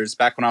Walters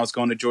back when I was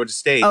going to Georgia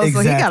State. Oh, so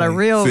he got a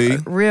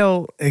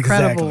real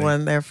credible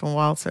one there from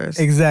Walters.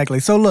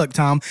 Exactly. So look,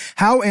 Tom,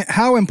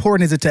 how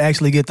important is it to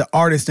actually get the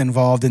artist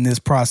involved in this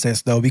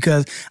process, though?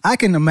 Because I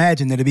can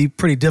imagine that it'd be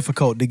pretty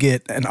difficult to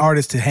get an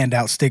artist to hand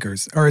out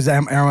stickers. Or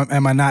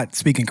am I not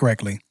speaking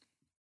correctly?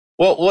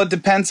 Well, it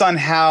depends on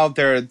how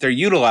they're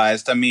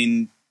utilized. I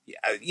mean,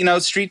 you know,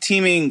 street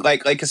teaming,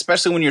 like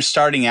especially when you're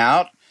starting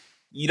out,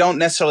 you don't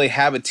necessarily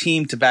have a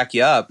team to back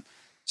you up.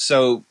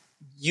 So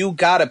you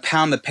got to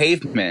pound the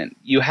pavement.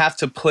 You have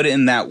to put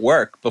in that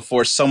work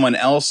before someone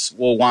else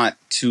will want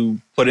to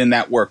put in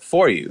that work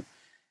for you.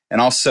 And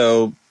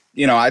also,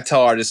 you know, I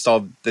tell artists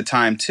all the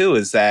time too,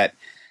 is that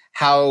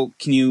how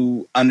can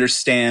you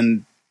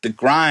understand the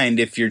grind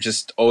if you're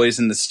just always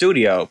in the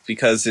studio?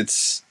 Because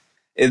it's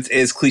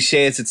as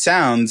cliche as it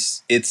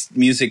sounds, it's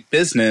music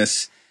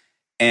business.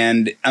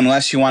 And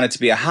unless you want it to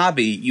be a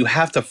hobby, you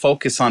have to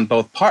focus on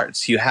both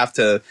parts. You have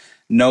to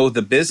know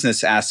the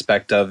business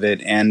aspect of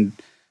it. And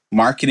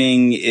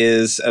marketing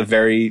is a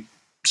very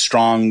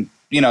strong,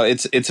 you know,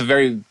 it's a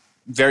very,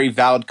 very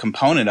valid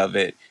component of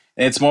it.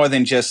 And it's more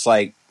than just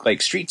like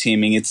street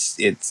teaming. It's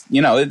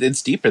you know,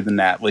 it's deeper than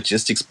that.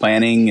 Logistics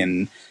planning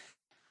and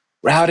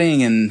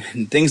routing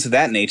and things of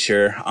that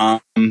nature.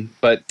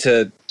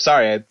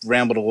 Sorry, I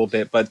rambled a little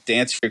bit, but to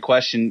answer your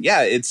question,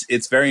 yeah,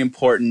 it's very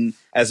important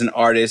as an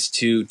artist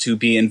to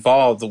be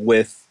involved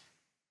with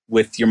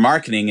your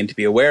marketing and to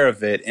be aware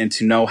of it and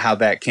to know how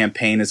that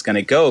campaign is going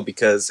to go,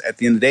 because at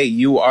the end of the day,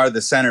 you are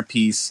the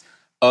centerpiece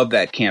of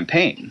that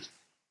campaign.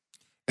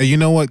 Hey, you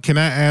know what? Can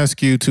I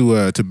ask you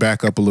to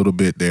back up a little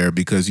bit there,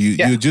 because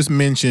you just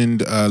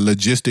mentioned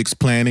logistics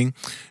planning,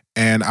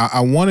 and I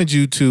wanted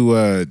you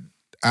to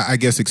I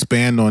guess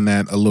expand on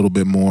that a little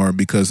bit more,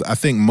 because I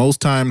think most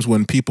times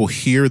when people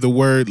hear the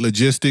word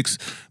logistics,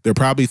 they're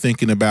probably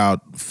thinking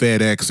about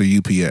FedEx or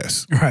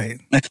UPS. Right.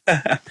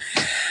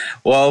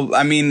 Well,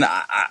 I mean,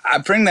 I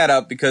bring that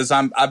up because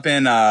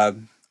I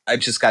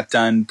just got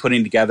done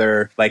putting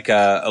together like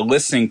a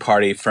listening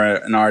party for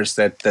an artist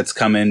that's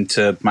come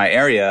into my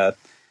area,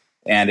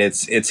 and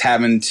it's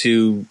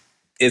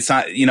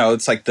not, you know,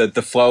 it's like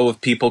the flow of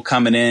people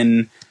coming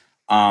in.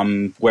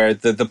 Where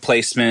the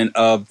placement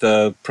of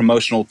the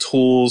promotional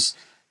tools,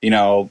 you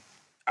know,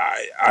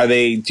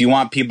 do you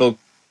want people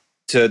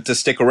to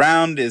stick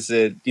around? Is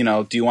it, you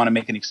know, do you want to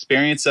make an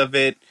experience of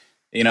it?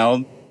 You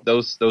know,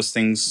 those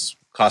things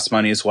cost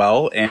money as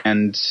well.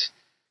 And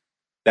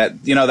that,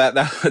 you know,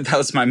 that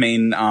was my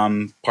main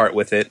part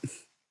with it.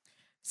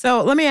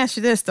 So let me ask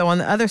you this though, on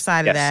the other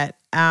side of that,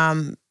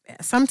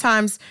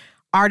 sometimes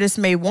artists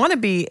may want to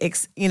be,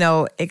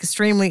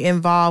 extremely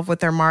involved with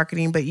their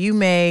marketing, but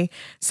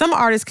some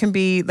artists can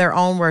be their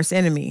own worst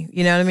enemy,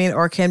 you know what I mean?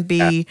 Or can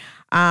be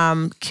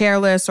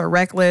careless or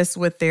reckless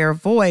with their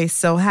voice.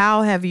 So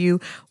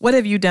what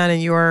have you done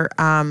in your,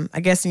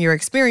 in your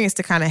experience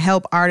to kind of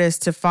help artists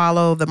to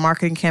follow the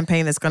marketing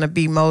campaign that's going to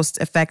be most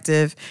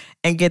effective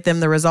and get them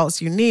the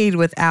results you need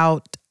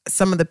without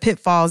some of the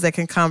pitfalls that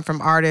can come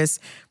from artists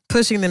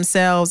pushing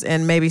themselves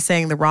and maybe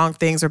saying the wrong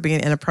things or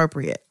being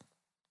inappropriate?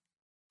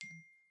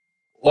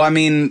 Well, I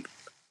mean,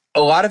 a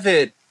lot of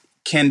it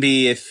can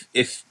be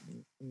if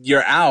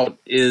you're out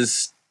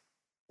is,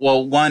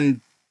 well,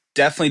 one,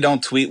 definitely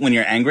don't tweet when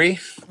you're angry.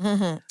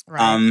 Mm-hmm.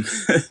 Right.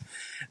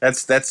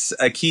 That's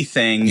a key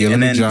thing. Yeah, and let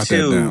me then jot that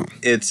two, down.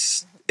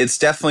 it's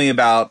definitely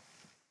about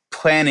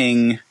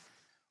planning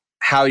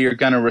how you're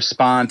going to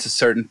respond to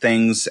certain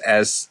things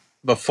as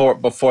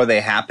before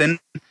they happen.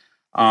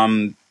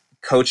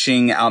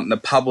 Coaching out in the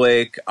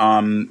public,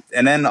 and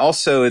then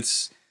also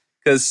it's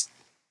because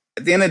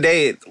at the end of the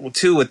day,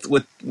 too,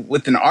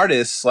 with an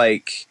artist,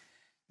 like,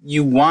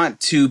 you want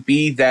to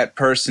be that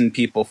person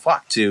people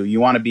flock to.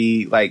 You want to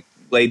be like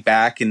laid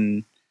back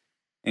and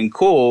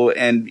cool,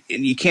 and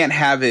you can't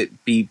have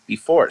it be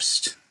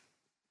forced.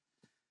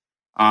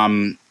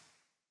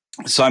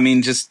 So I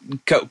mean, just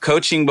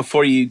coaching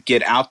before you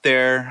get out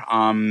there,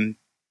 and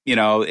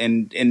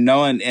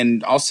knowing,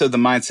 and also the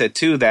mindset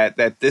too that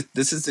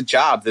this is a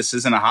job, this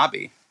isn't a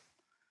hobby.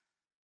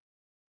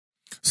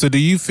 So do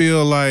you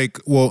feel like,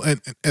 well,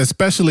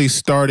 especially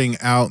starting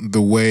out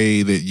the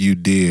way that you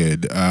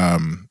did,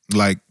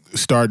 like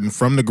starting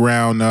from the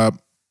ground up,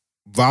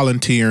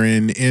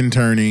 volunteering,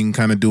 interning,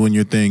 kind of doing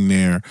your thing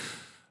there,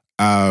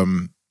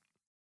 I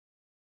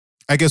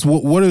guess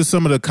what are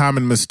some of the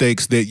common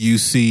mistakes that you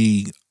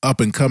see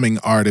up and coming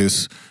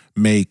artists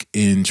make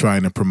in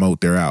trying to promote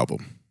their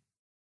album?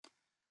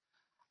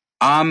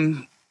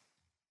 Well,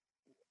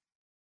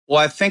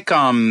 I think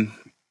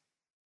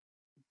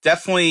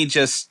definitely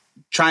just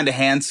trying to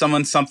hand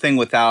someone something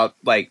without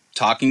like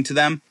talking to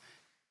them,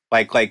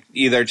 like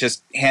either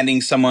just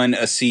handing someone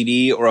a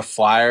CD or a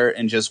flyer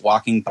and just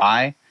walking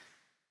by,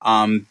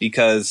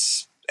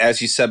 because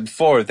as you said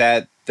before,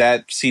 that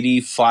CD,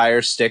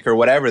 flyer, sticker,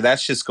 whatever,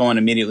 that's just going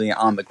immediately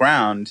on the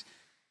ground.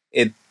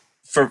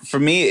 For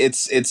me,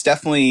 it's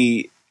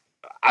definitely,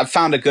 I've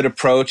found a good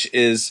approach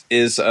is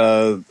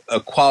a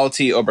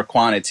quality over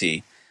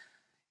quantity.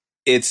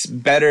 It's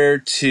better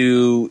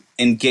to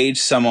engage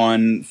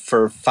someone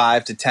for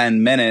 5 to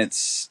 10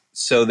 minutes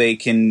so they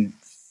can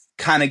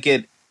kind of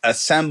get a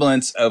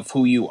semblance of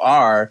who you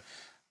are,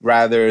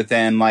 rather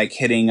than like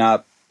hitting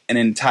up an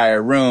entire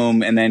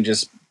room and then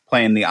just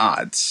playing the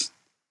odds.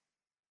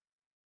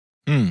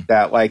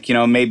 That, like,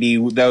 maybe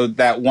though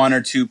that one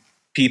or two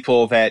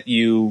people that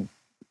you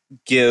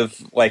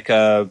give like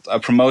a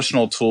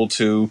promotional tool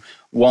to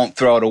won't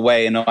throw it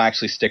away and they'll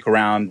actually stick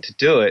around to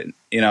do it.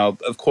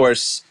 Of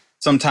course,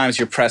 sometimes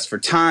you're pressed for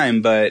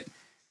time, but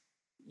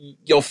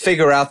you'll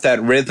figure out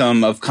that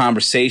rhythm of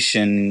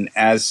conversation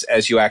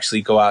as you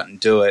actually go out and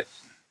do it.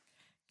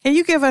 Can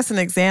you give us an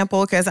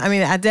example? Because I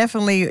mean, I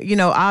definitely,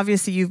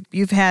 obviously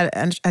you've had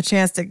a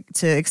chance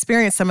to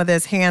experience some of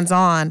this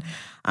hands-on.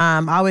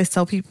 I always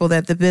tell people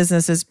that the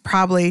business is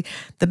probably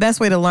the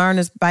best way to learn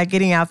is by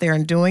getting out there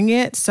and doing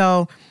it.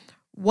 So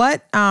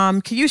what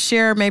can you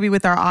share maybe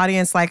with our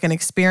audience, like an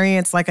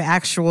experience, like an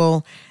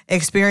actual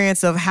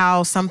experience of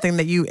how something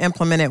that you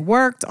implemented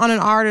worked on an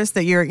artist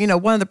that you're,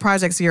 one of the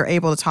projects you're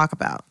able to talk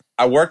about?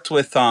 I worked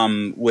with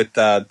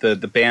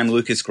the band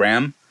Lucas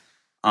Graham.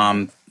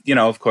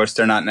 Of course,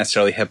 they're not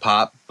necessarily hip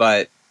hop,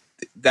 but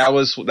that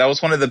was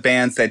one of the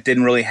bands that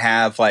didn't really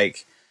have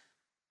like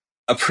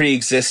a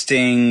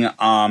pre-existing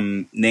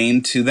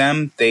name to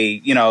them.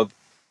 They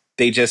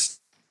just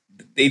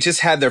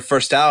had their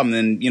first album,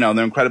 and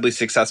they're incredibly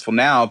successful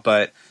now.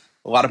 But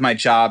a lot of my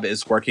job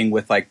is working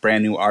with like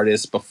brand new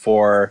artists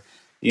before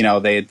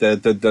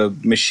the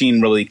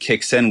machine really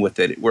kicks in with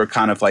it. We're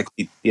kind of like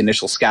the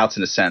initial scouts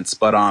in a sense.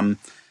 But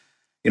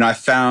I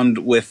found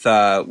with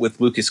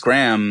Lucas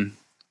Graham,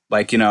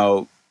 like,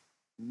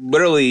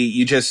 literally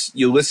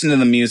you listen to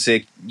the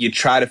music, you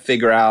try to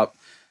figure out,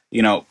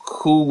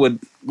 who would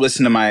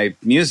listen to my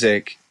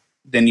music.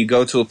 Then you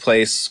go to a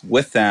place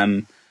with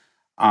them.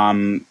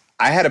 I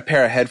had a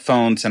pair of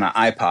headphones and an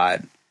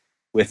iPod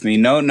with me.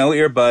 No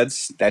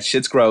earbuds. That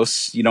shit's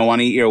gross. You don't want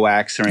to eat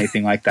earwax or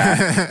anything like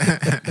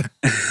that.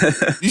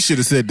 You should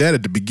have said that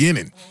at the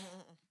beginning.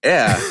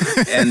 Yeah.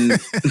 And,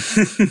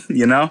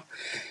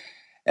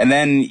 and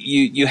then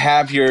you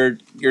have your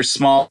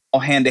small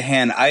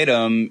hand-to-hand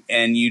item,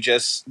 and you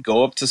just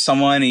go up to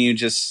someone and you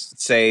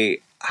just say,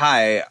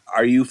 "Hi,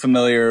 are you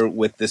familiar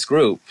with this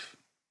group?"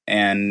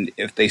 And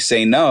if they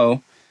say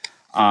no,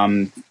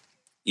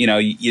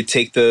 you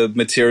take the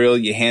material,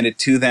 you hand it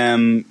to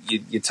them,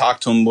 you talk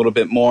to them a little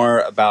bit more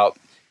about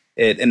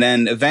it. And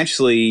then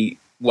eventually,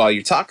 while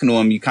you're talking to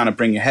them, you kind of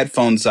bring your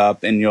headphones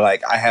up and you're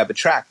like, "I have a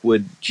track.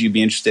 Would you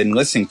be interested in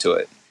listening to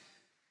it?"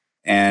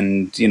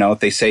 And, if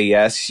they say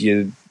yes,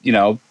 you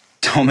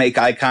don't make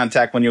eye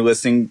contact when you're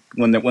listening,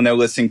 when they're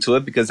listening to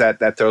it, because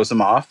that throws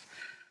them off.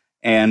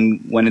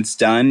 And when it's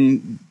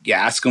done, you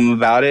ask them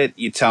about it.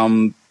 You tell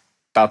them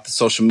about the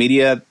social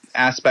media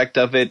aspect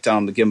of it. Tell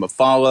them to give them a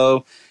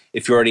follow.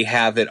 If you already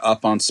have it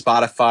up on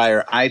Spotify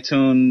or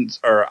iTunes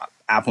or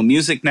Apple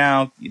Music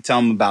now, you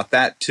tell them about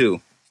that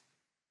too.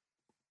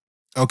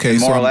 Okay, and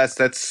more or less,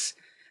 that's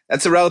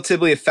a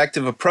relatively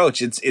effective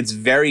approach. It's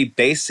very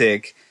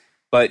basic,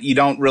 but you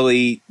don't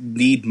really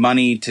need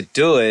money to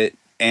do it,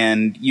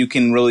 and you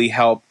can really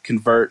help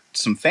convert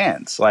some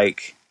fans,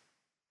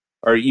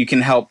 or you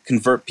can help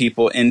convert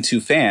people into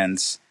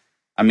fans.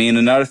 I mean,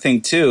 another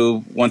thing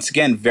too, once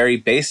again, very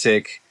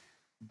basic,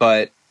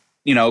 but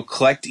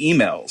collect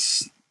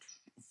emails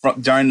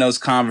during those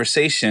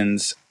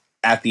conversations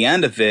at the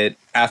end of it,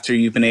 after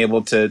you've been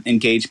able to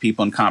engage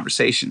people in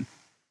conversation.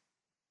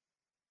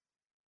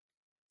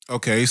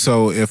 Okay,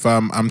 so if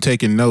I'm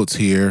taking notes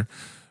here,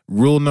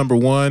 rule number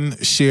 1,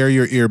 share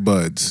your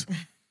earbuds.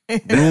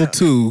 Rule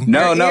 2,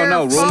 no. Rule stare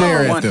number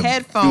at them. 1,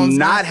 Headphones, do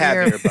not have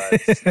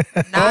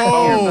earbuds.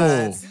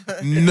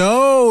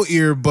 No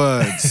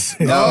earbuds.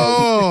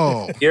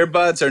 No.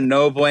 Earbuds are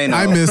no bueno.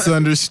 I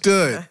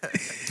misunderstood.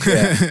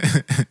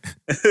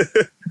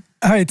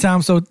 All right,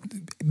 Tom. So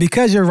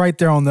because you're right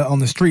there on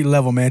the street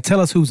level, man, tell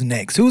us who's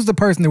next. Who's the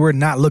person that we're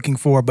not looking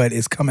for but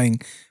is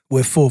coming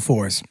with full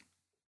force?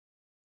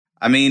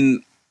 I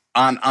mean,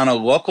 on a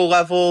local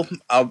level,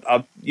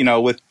 I'll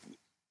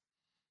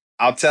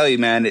tell you,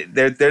 man.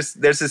 There's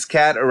this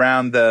cat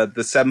around the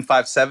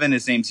 757.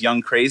 His name's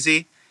Young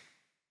Crazy.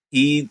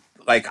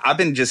 I've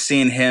been just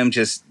seeing him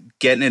just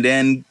getting it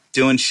in,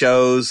 doing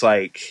shows,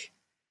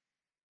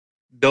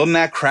 building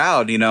that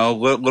crowd.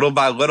 Little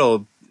by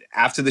little.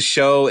 After the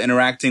show,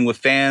 interacting with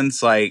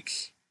fans,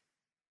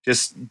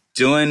 just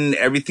doing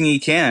everything he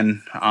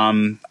can.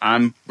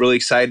 I'm really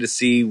excited to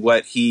see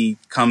what he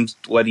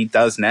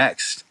does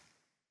next,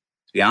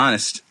 to be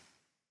honest.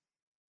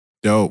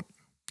 Dope.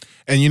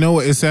 And you know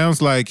what? It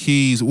sounds like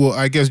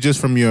I guess just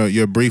from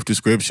your brief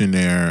description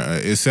there,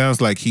 it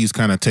sounds like he's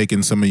kind of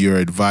taken some of your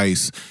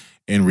advice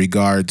in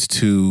regards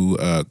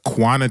to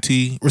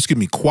quality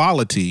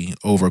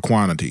over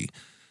quantity.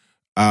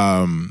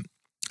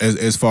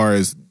 As far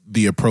as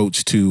the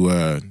approach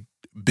to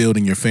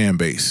building your fan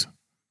base,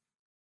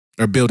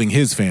 or building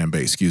his fan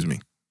base, excuse me.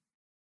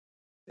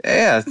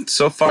 Yeah,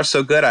 so far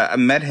so good. I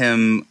met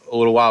him a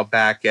little while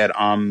back at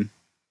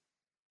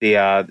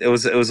it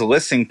was a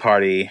listening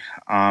party,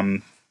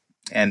 and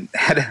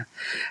had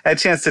a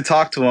chance to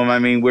talk to him. I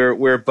mean,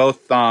 we're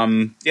both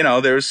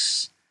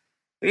there's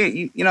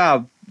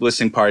how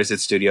listening parties at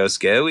studios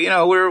get.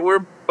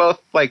 We're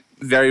both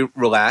very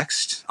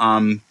relaxed.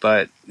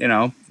 But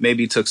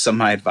maybe took some of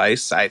my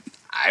advice.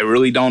 I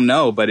really don't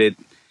know, but it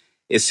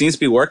seems to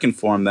be working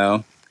for him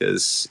though,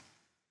 because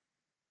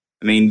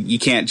I mean, you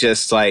can't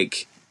just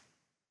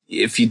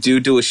if you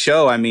do a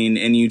show, I mean,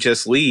 and you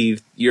just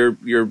leave,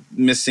 you're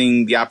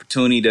missing the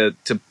opportunity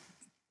to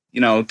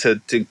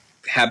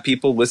have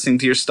people listening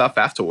to your stuff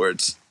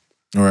afterwards.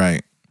 All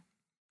right.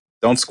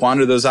 Don't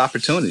squander those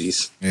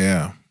opportunities.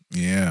 Yeah.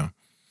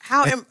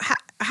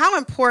 How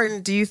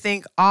important do you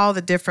think all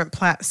the different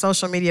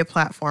social media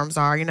platforms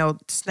are?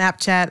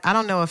 Snapchat. I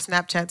don't know if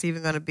Snapchat's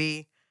even going to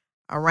be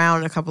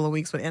around in a couple of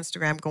weeks with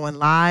Instagram going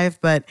live,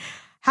 but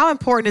how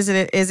important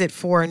is it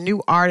for a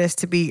new artist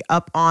to be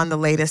up on the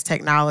latest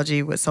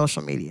technology with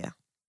social media?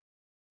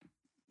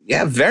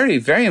 Yeah, very,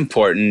 very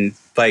important.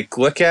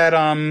 Look at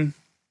look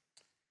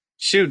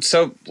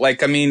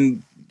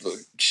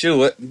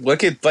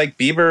at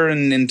Bieber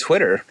and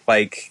Twitter.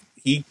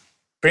 He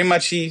pretty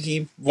much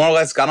he more or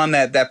less got on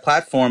that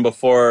platform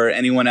before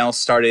anyone else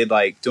started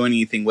doing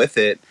anything with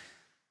it.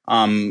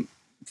 Following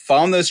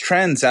those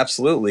trends,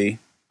 absolutely.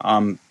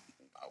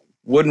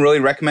 Wouldn't really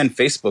recommend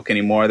Facebook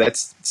anymore.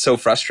 That's so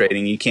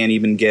frustrating. You can't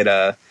even get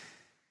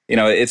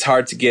it's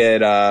hard to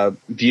get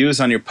views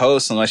on your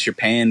posts unless you're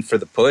paying for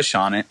the push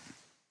on it.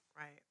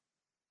 Right.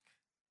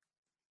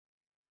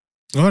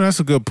 Well, that's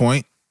a good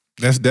point.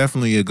 That's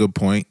definitely a good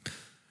point.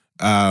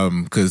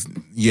 Because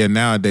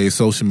nowadays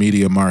social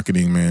media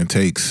marketing, man,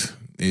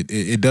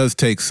 it does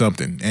take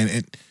something,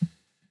 and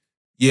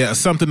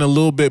something a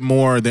little bit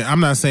more than, I'm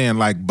not saying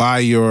buy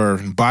your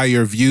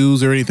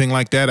views or anything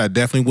like that. I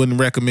definitely wouldn't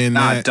recommend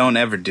that. Don't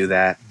ever do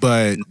that.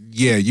 But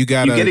you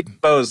gotta, you get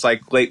exposed.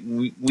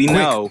 We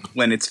know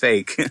when it's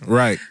fake.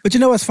 Right. But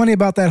what's funny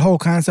about that whole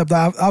concept?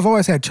 I've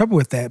always had trouble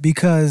with that,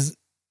 because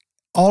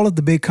all of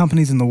the big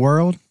companies in the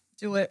world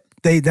do it.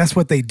 That's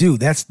what they do.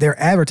 That's their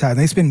advertising.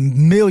 They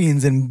spend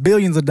millions and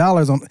billions of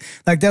dollars on,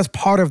 that's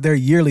part of their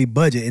yearly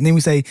budget. And then we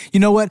say, you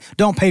know what?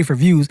 Don't pay for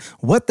views.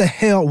 What the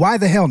hell? Why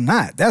the hell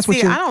not? That's what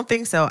I don't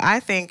think so.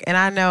 I think, and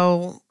I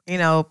know,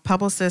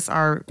 publicists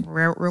are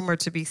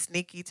rumored to be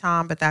sneaky,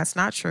 Tom, but that's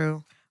not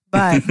true.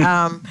 But,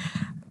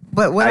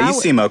 but what you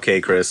seem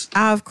okay, Chris.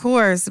 Of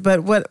course.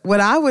 But what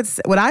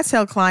I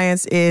tell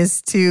clients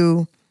is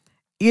to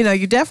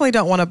you definitely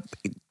don't want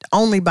to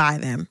only buy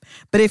them.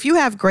 But if you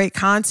have great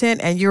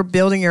content and you're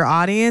building your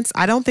audience,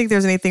 I don't think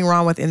there's anything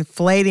wrong with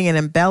inflating and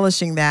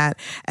embellishing that,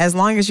 as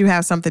long as you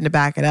have something to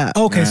back it up.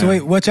 Okay, so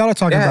wait, what y'all are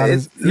talking about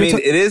is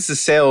it is the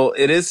sale.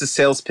 It is the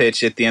sales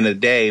pitch at the end of the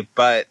day.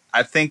 But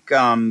I think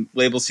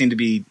labels seem to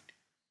be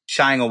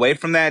shying away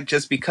from that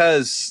just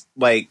because,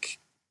 like,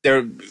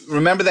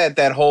 remember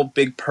that whole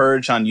big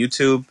purge on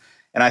YouTube,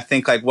 and I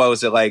think, like, what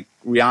was it, like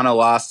Rihanna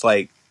lost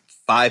like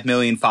 5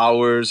 million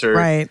followers or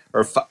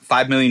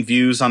 5 million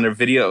views on their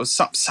videos,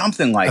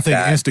 something like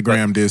that. I think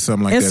Instagram did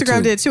something like that too.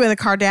 Instagram did too, and the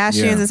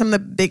Kardashians and some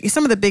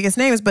of the biggest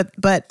names.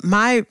 But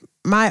my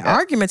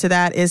argument to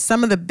that is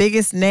some of the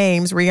biggest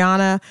names,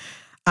 Rihanna,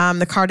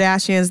 the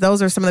Kardashians,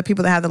 those are some of the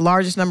people that have the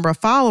largest number of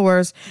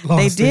followers.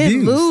 They did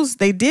lose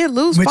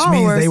followers. Which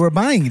means they were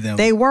buying them.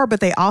 They were,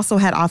 but they also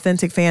had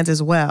authentic fans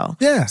as well.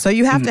 Yeah. So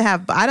you have to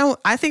have. How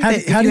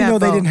do you know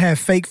they didn't have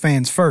fake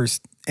fans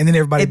first? And then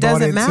everybody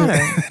bought it. It doesn't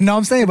matter. No,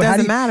 I'm saying, but it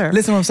doesn't matter.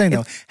 Listen to what I'm saying,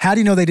 though. How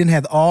do you know they didn't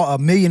have a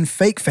million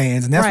fake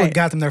fans? And that's what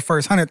got them their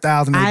first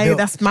 100,000.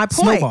 That's my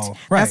point. Snowball.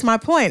 Right. That's my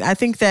point. I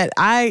think that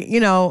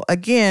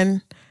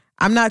again,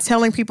 I'm not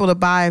telling people to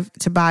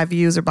buy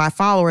views or buy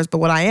followers, but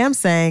what I am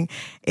saying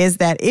is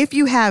that if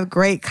you have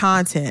great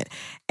content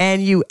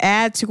and you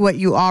add to what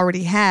you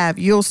already have,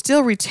 you'll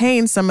still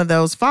retain some of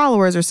those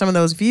followers or some of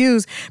those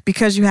views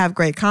because you have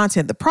great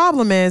content. The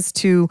problem is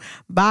to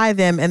buy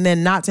them and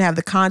then not to have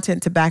the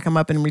content to back them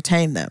up and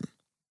retain them.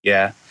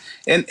 Yeah.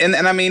 And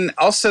I mean,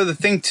 also the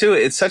thing too,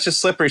 it's such a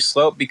slippery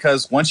slope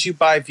because once you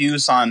buy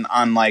views on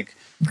like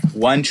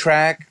one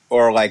track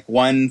or like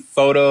one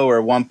photo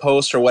or one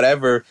post or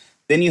whatever,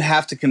 then you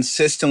have to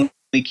consistently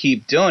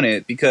keep doing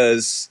it,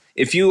 because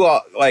if you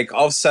like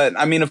all of a sudden,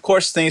 I mean, of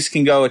course things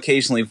can go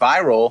occasionally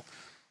viral,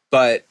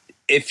 but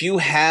if you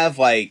have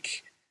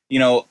like,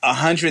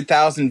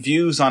 100,000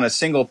 views on a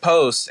single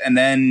post and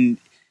then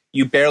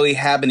you barely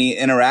have any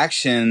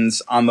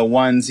interactions on the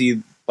ones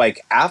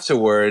like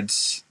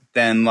afterwards,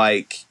 then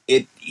like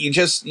you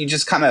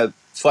just kind of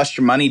flush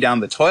your money down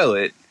the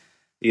toilet,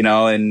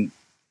 and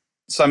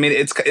so I mean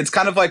it's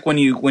kind of like when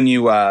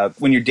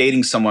you're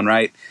dating someone,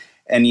 right?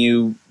 And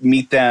you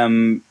meet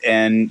them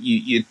and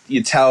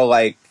you tell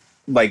like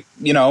a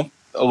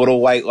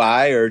little white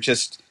lie or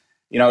just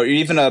or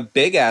even a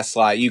big ass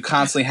lie. You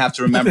constantly have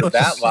to remember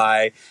that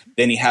lie.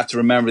 Then you have to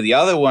remember the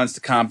other ones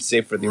to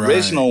compensate for the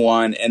original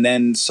one, and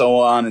then so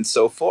on and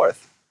so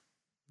forth.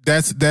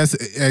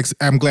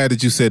 I'm glad that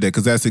you said that,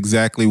 because that's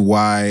exactly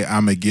why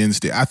I'm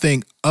against it. I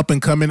think up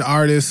and coming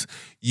artists,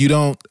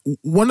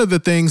 one of the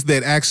things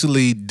that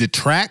actually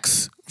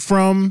detracts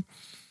from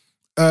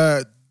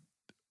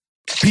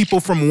people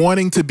from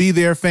wanting to be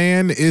their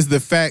fan is the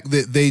fact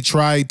that they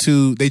try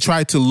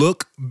to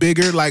look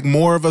bigger, like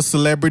more of a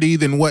celebrity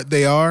than what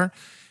they are.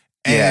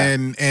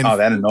 And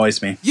that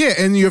annoys me. Yeah,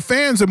 and your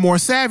fans are more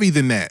savvy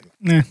than that.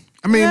 Yeah.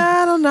 I mean,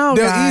 I don't know.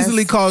 They'll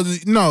easily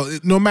cause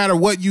no matter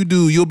what you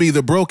do, you'll be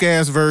the broke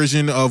ass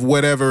version of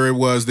whatever it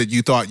was that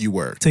you thought you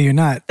were. So you're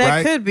not.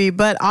 That could be,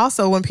 but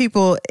also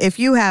if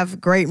you have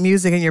great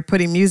music and you're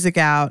putting music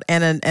out,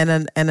 and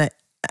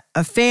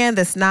a fan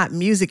that's not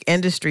music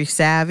industry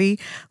savvy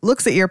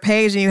looks at your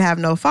page and you have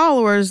no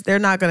followers, they're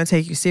not going to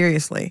take you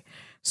seriously.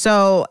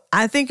 So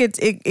I think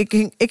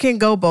it can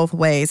go both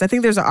ways. I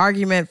think there's an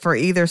argument for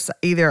either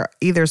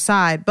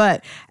side,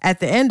 but at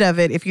the end of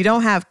it, if you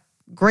don't have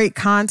great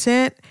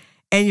content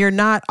and you're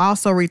not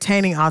also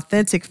retaining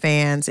authentic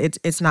fans,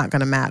 it's not going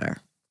to matter.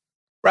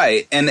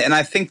 Right. And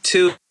I think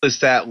too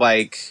is that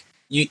like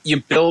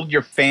you build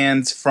your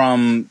fans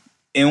from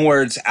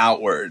inwards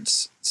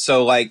outwards.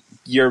 So like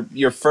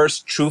your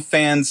first true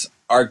fans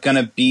are going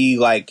to be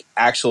like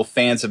actual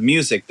fans of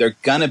music. They're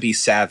going to be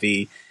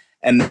savvy.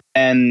 And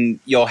then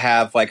you'll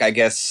have like, I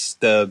guess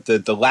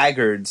the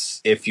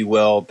laggards, if you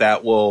will,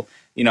 that will,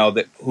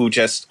 who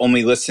just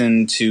only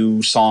listen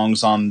to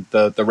songs on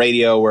the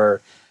radio,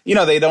 or,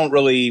 they don't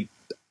really,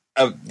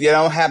 they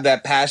don't have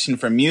that passion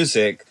for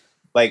music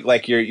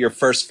like your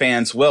first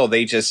fans will.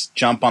 They just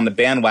jump on the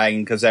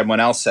bandwagon because everyone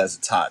else says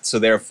it's hot. So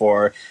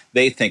therefore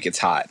they think it's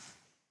hot.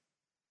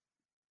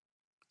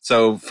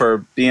 So for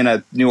being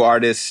a new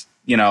artist,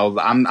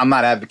 I'm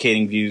not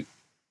advocating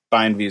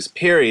buying views,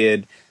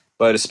 period.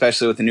 But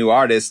especially with a new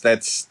artist,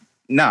 that's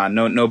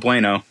no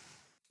bueno.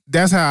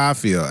 That's how I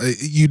feel.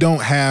 You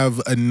don't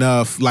have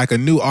enough, like a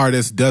new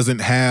artist doesn't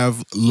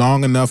have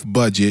long enough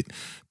budget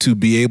to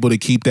be able to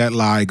keep that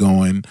lie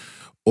going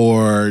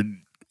or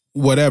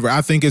whatever.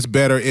 I think it's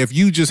better if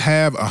you just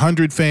have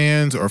 100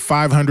 fans or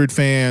 500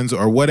 fans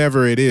or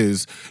whatever it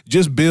is,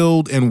 just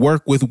build and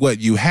work with what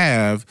you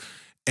have.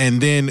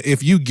 And then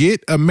if you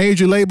get a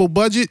major label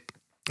budget,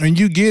 and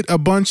you get a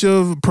bunch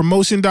of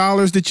promotion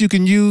dollars that you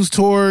can use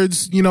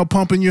towards,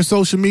 pumping your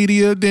social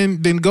media, then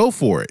go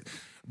for it.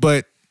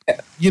 But,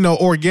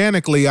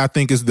 organically, I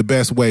think is the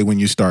best way when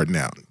you're starting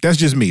out. That's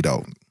just me,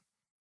 though.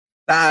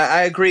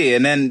 I agree.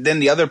 And then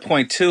the other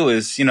point, too,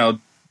 is,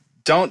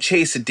 don't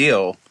chase a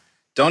deal.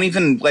 Don't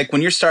even, like,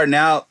 when you're starting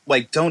out,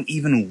 like, don't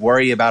even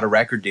worry about a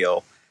record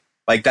deal.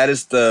 Like, that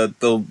is the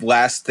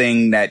last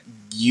thing that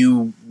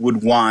you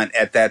would want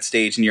at that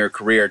stage in your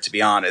career, to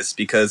be honest.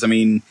 Because I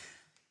mean,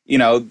 you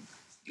know,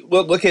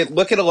 look at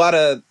a lot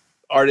of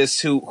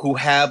artists who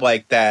have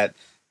like that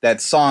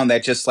song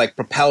that just like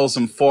propels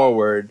them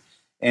forward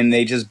and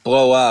they just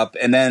blow up,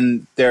 and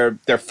then their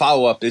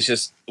follow up is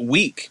just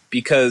weak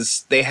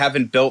because they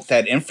haven't built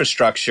that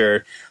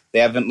infrastructure. They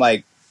haven't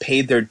like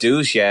paid their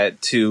dues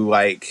yet to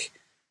like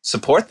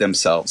support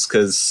themselves,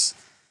 because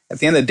at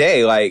the end of the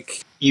day,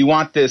 like, you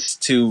want this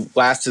to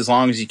last as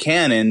long as you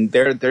can, and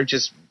there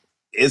just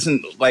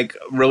isn't like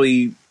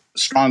really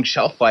strong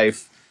shelf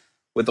life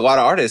with a lot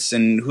of artists.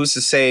 And who's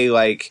to say,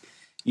 like,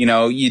 you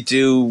know, you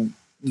do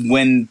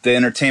win the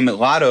entertainment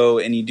lotto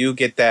and you do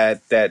get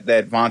that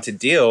vaunted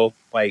deal,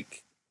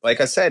 like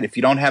I said, if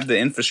you don't have the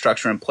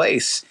infrastructure in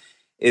place,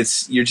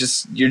 you're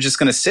just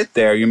going to sit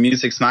there. Your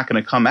music's not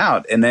going to come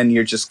out, and then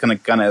you're just going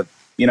to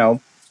you know,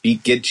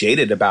 get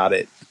jaded about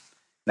it.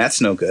 That's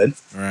no good.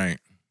 Right.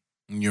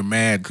 And you're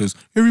mad because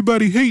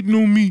everybody hating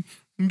on me.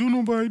 And don't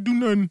nobody do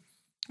nothing.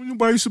 Don't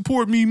nobody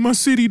support me. My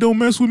city don't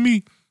mess with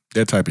me.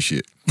 That type of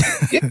shit.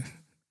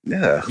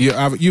 Yeah.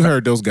 You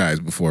heard those guys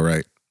before,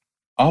 right?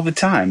 All the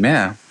time,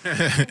 yeah.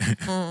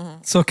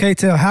 So,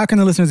 K-Tel, how can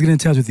the listeners get in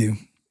touch with you?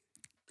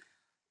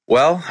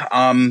 Well,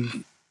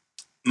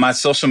 my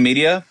social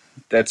media,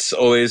 that's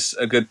always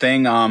a good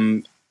thing.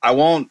 I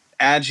won't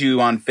add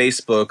you on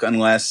Facebook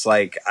unless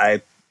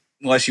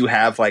you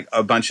have like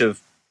a bunch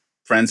of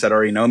friends that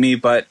already know me.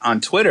 But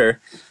on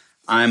Twitter,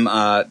 I'm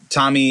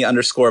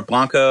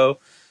Tommy_Blanco.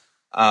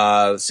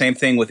 Same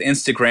thing with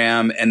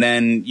Instagram. And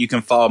then you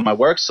can follow my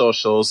work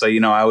socials. So,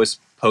 you know, I always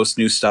post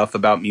new stuff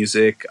about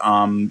music,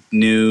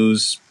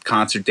 news,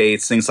 concert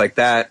dates, things like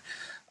that.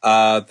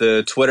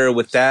 The Twitter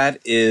with that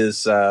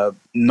is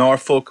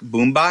Norfolk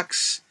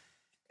Boombox.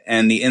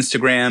 And the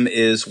Instagram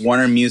is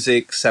Warner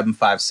Music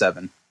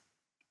 757.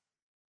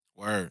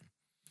 Word.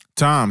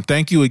 Tom,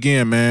 thank you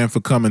again, man,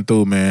 for coming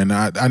through, man.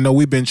 I know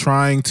we've been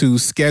trying to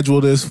schedule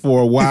this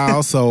for a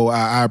while, so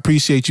I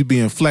appreciate you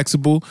being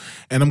flexible,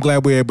 and I'm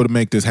glad we're able to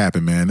make this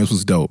happen, man. This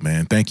was dope,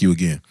 man. Thank you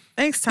again.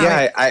 Thanks, Tom.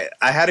 Yeah, I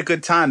had a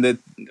good time. That,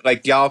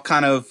 like, y'all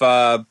kind of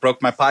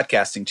broke my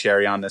podcasting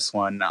cherry on this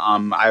one.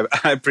 I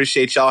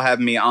appreciate y'all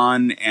having me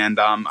on, and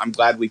I'm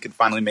glad we could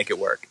finally make it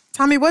work.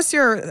 Tommy, what's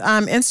your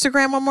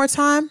Instagram one more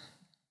time?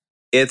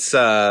 It's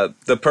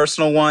the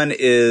personal one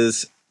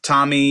is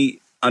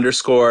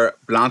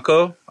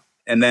Tommy_Blanco,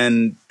 and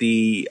then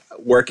the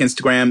work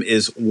Instagram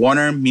is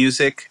Warner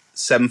Music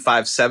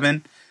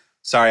 757.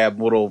 Sorry, I'm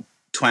a little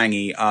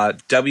twangy.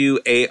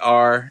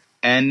 WARNERMUSIC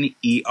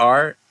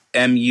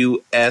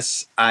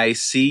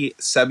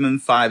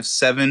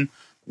 757.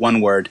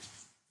 One word.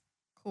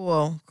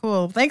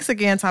 Cool. Thanks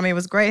again, Tommy. It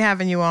was great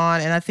having you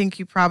on, and I think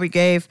you probably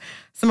gave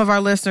some of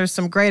our listeners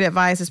some great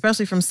advice,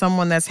 especially from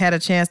someone that's had a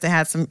chance to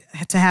have some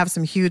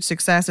huge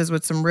successes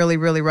with some really,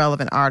 really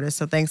relevant artists.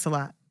 So thanks a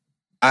lot.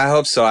 I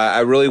hope so. I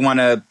really want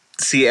to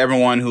see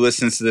everyone who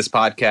listens to this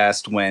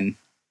podcast win.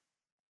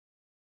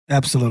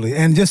 Absolutely.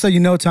 And just so you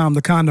know, Tom,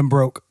 the condom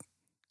broke.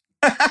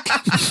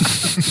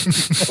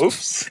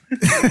 Oops.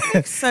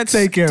 Such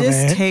Take care,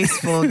 man.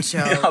 distasteful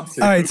joke. All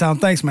right, Tom.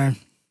 Thanks, man.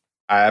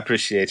 I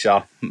appreciate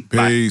y'all.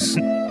 Peace.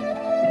 Bye.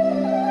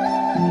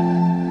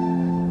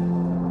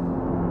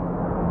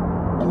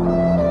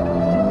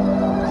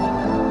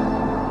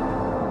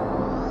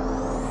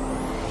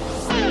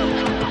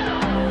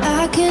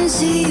 I can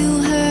see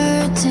you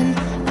hurting.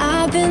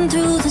 I've been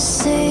through the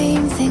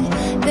same thing.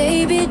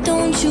 Baby,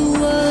 don't you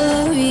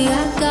worry,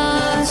 I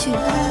got you.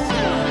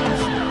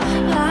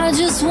 I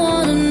just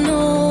wanna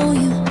know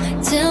you.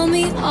 Tell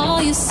me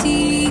all your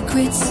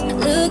secrets.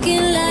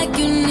 Looking like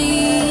you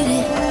need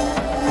it.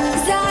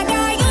 'Cause I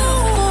got you.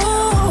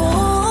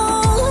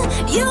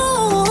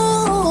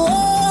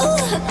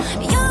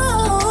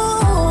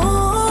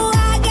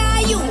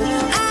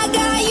 I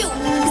got you.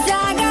 'Cause I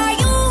got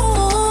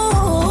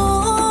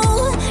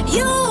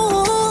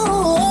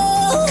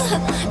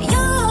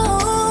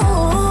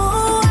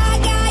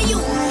you.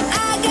 I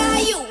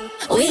got you.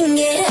 We can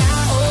get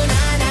high, oh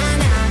na na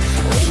na.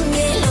 We can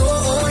get low,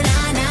 oh na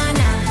na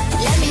na.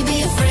 Let me be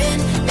your friend,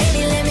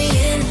 baby, let me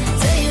in.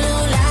 Tell you no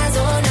lie.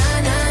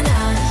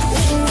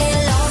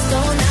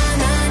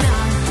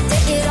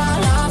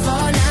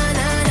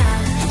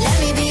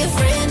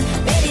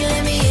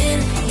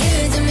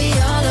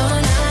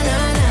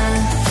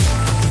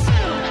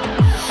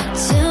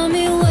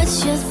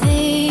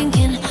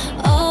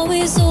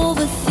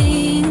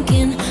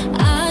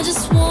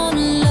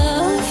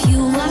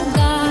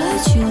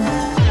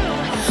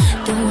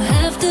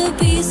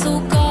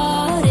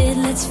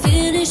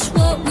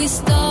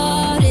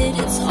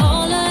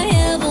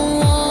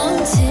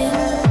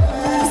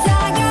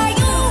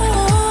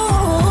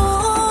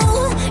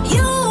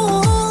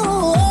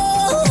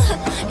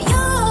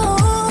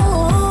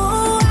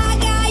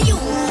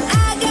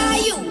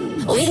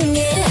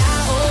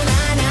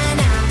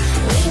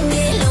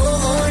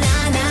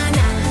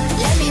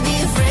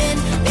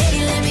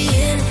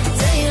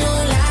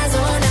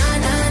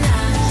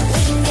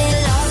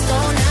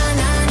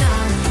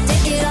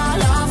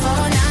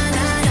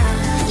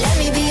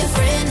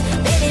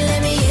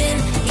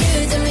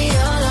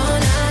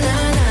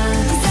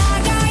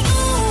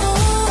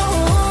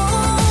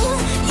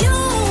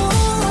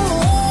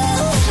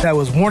 That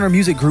was Warner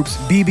Music Group's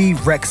BB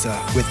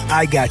Rexa with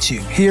I Got You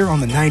here on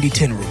the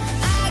 90-10 Rule.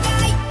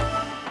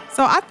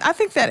 So I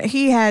think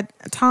that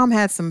Tom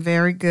had some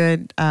very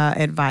good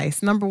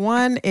advice. Number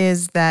one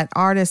is that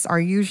artists are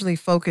usually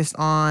focused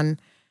on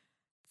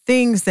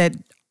things that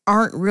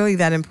aren't really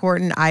that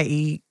important,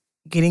 i.e.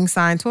 getting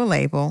signed to a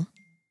label,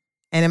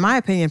 and in my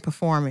opinion,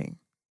 performing.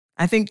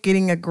 I think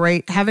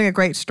having a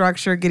great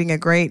structure, getting a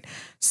great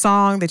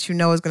song that you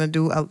know is going to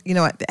do,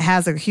 it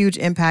has a huge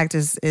impact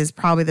is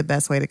probably the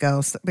best way to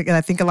go. So, because I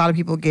think a lot of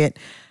people get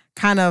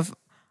kind of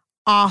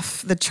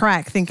off the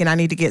track thinking I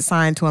need to get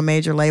signed to a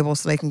major label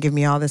so they can give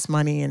me all this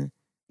money and,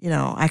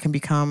 I can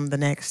become the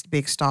next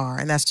big star.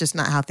 And that's just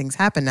not how things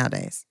happen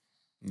nowadays.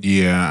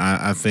 Yeah,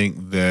 I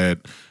think that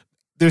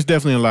there's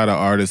definitely a lot of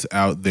artists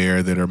out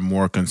there that are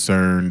more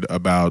concerned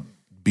about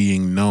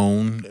being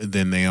known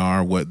than they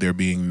are what they're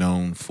being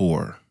known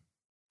for.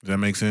 Does that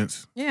make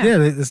sense? Yeah. Yeah,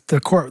 it's the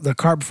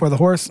cart before the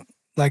horse.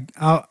 Like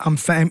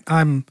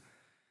I'm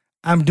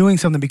doing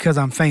something because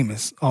I'm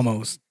famous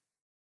almost.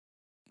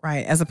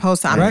 Right. As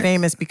opposed to I'm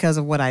famous because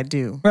of what I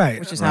do. Right.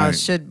 Which is how it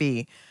should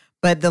be.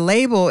 But the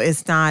label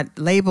is not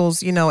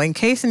labels, in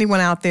case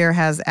anyone out there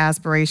has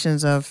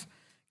aspirations of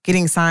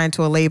getting signed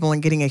to a label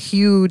and getting a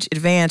huge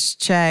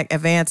advanced check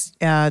and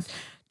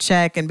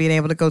being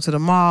able to go to the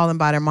mall and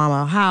buy their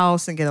mama a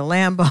house and get a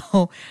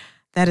Lambo.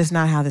 That is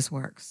not how this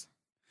works.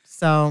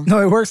 So no,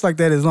 it works like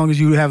that as long as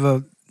you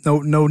have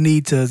no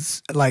need to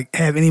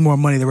have any more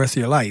money the rest of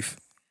your life.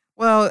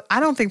 Well, I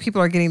don't think people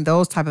are getting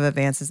those type of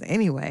advances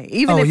anyway.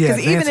 Even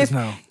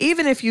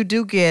if you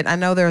do get, I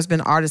know there's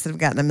been artists that have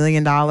gotten $1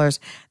 million.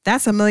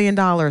 That's $1 million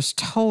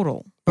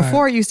total.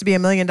 Before it used to be $1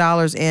 million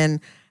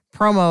in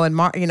promo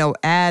and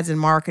ads and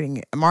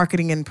marketing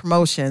and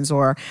promotions,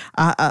 or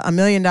 $1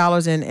 million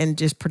in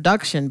just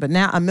production. But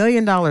now $1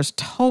 million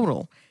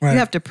total. Right. You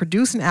have to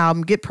produce an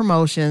album, get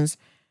promotions,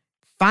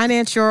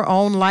 finance your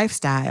own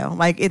lifestyle.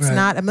 Like it's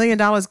not $1 million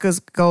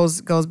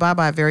goes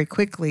bye very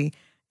quickly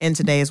in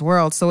today's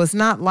world. So it's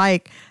not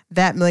like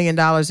that $1 million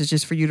is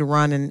just for you to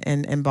run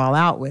and ball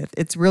out with.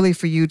 It's really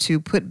for you to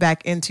put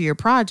back into your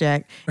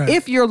project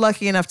if you're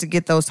lucky enough to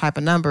get those type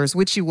of numbers,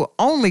 which you will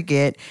only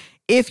get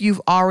if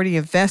you've already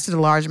invested a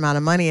large amount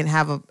of money and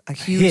have a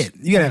huge hit.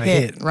 You gotta have a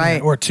hit, right?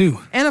 Yeah, or two.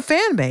 And a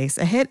fan base,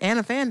 a hit and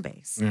a fan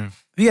base. Yeah.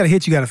 If you got a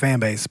hit, you got a fan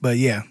base. But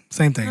yeah,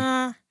 same thing.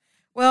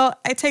 Well,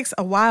 it takes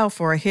a while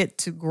for a hit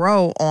to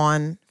grow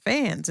on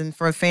fans and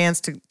for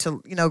fans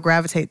to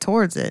gravitate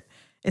towards it.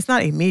 It's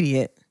not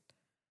immediate.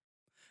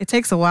 It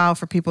takes a while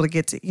for people to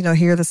get to,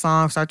 hear the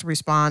song, start to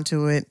respond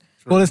to it.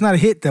 Well, it's not a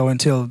hit, though,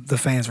 until the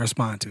fans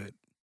respond to it.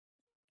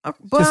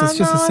 But it's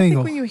just a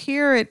single. I think when you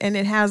hear it and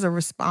it has a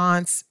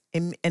response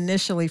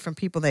initially from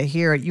people that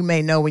hear it, you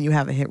may know when you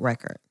have a hit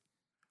record.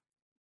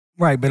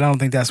 Right, but I don't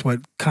think that's what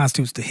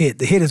constitutes the hit.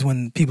 The hit is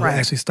when people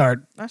actually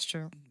start That's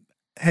true.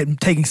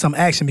 Taking some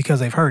action because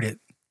they've heard it.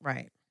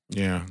 Right.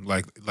 Yeah,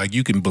 like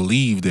you can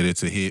believe that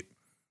it's a hit,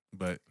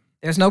 but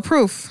there's no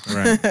proof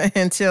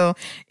until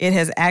it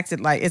has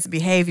acted like its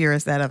behavior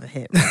is that of a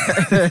hit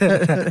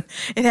record.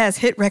 It has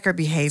hit record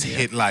behavior. It's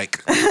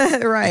hit-like.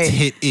 Right. It's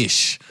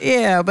hit-ish.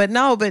 Yeah, but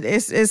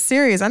it's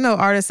serious. I know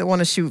artists that want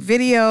to shoot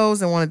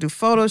videos and want to do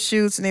photo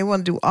shoots and they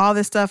want to do all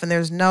this stuff and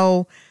there's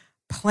no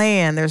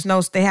plan.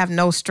 They have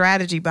no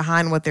strategy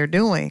behind what they're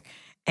doing.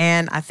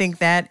 And I think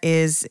that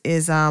is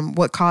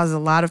what causes a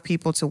lot of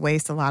people to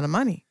waste a lot of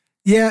money.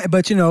 Yeah,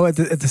 but by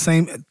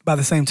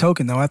the same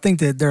token, though, I think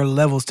that there are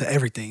levels to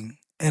everything.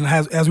 And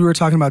as we were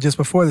talking about just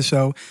before the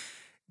show,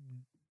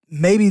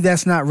 maybe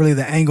that's not really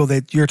the angle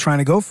that you're trying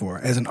to go for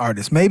as an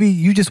artist. Maybe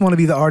you just want to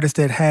be the artist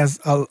that has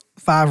 5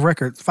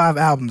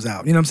 albums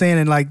out. You know what I'm saying?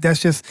 And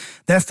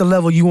that's the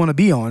level you want to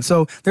be on.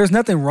 So there's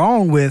nothing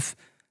wrong with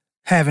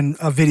having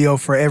a video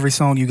for every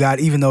song you got,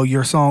 even though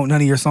none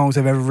of your songs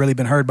have ever really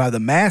been heard by the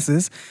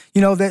masses.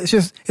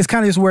 It's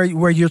kind of just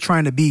where you're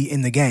trying to be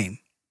in the game.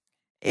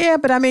 Yeah,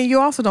 but I mean, you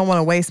also don't want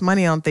to waste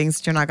money on things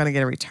that you're not going to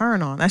get a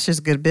return on. That's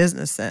just good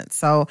business sense.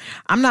 So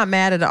I'm not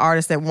mad at an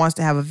artist that wants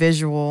to have a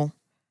visual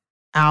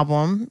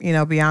album.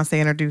 Beyonce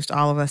introduced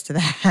all of us to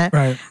that.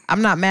 Right.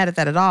 I'm not mad at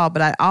that at all,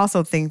 but I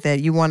also think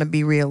that you want to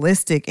be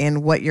realistic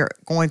in what you're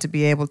going to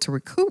be able to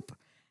recoup.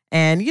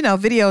 And,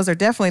 videos are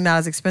definitely not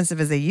as expensive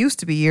as they used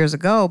to be years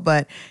ago,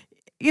 but,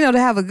 to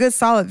have a good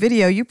solid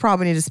video, you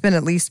probably need to spend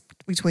at least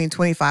between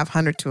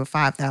 $2,500 to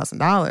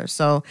 $5,000.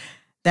 So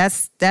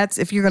that's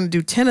if you're going to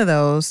do 10 of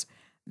those,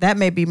 that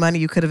may be money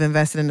you could have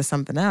invested into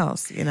something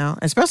else,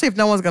 especially if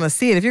no one's going to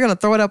see it. If you're going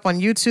to throw it up on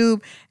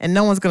YouTube and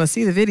no one's going to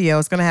see the video,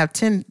 it's going to have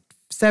 10,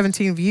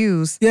 17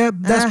 views. Yeah,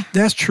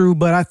 that's true.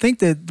 But I think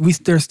that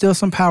there's still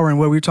some power in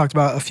what we talked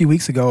about a few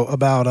weeks ago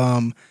about,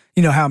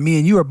 how me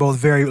and you are both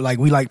very,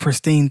 we like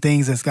pristine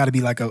things that's got to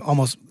be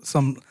almost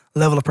some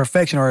level of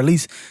perfection, or at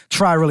least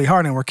try really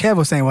hard. And where Kev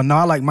was saying, well, no,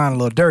 I like mine a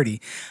little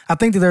dirty. I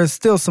think that there's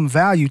still some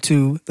value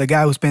to the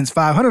guy who spends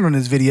 $500 on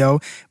this video,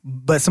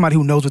 but somebody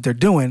who knows what they're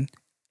doing.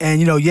 And,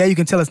 you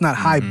can tell it's not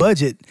high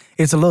budget.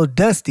 It's a little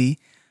dusty,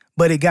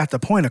 but it got the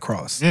point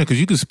across. Yeah, because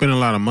you can spend a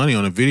lot of money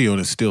on a video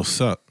and it still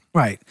suck.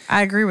 Right.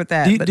 I agree with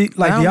that. Do, but do,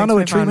 like, I do don't y'all know think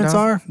what 25 treatments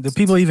dollars- are? Do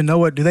people even know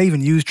what? Do they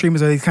even use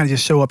treatments, or they kind of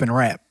just show up and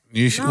rap?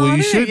 You should, No, well, you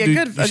yeah, should yeah, do,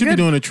 good- you a should be good-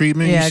 doing a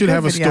treatment. yeah, you should good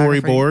have a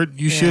videographer. storyboard.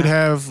 You should Yeah.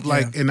 have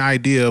like an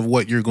idea of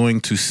what you're going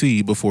to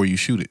see before you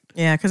shoot it.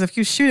 Yeah, because if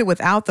you shoot it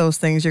without those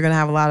things, you're going to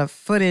have a lot of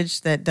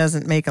footage that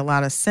doesn't make a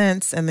lot of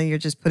sense, and then you're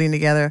just putting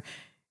together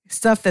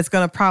stuff that's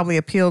going to probably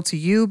appeal to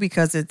you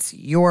because it's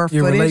your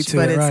You relate footage, to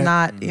but it, it's right.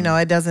 not. You know,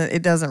 it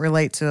doesn't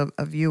relate to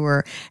a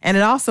viewer, and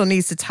it also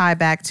needs to tie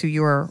back to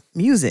your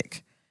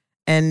music,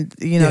 and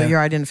Yeah.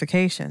 your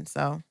identification.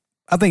 So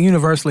I think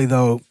universally,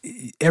 though,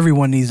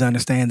 everyone needs to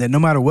understand that no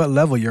matter what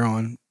level you're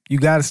on,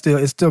 it's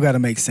still got to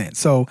make sense.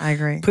 So I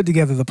agree. put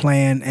together the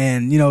plan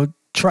and,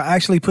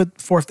 actually put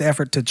forth the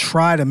effort to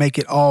try to make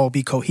it all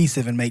be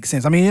cohesive and make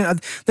sense. I mean,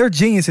 there are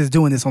geniuses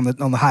doing this on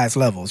the highest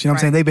levels. You know what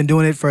I'm saying? They've been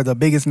doing it for the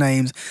biggest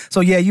names. So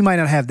yeah, you might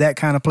not have that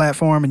kind of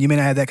platform and you may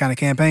not have that kind of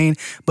campaign,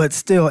 but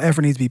still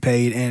effort needs to be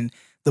paid. And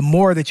the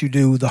more that you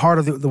do, the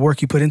harder the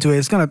work you put into it,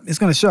 it's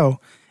gonna show.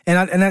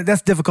 And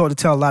that's difficult to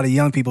tell a lot of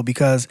young people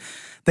because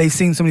they've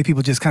seen so many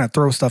people just kind of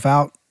throw stuff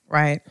out.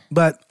 Right.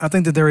 But I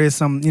think that there is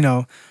some,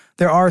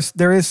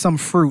 there is some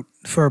fruit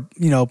for,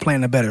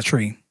 planting a better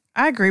tree.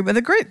 I agree, but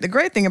the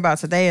great thing about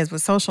today is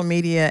with social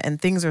media and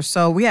things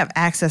we have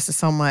access to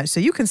so much. So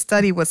you can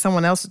study what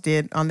someone else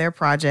did on their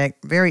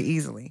project very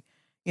easily.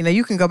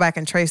 You can go back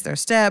and trace their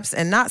steps,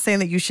 and not saying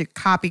that you should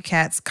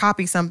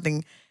copy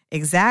something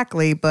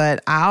exactly,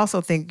 but I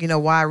also think,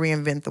 why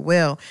reinvent the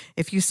wheel?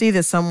 If you see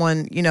that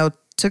someone,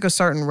 took a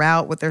certain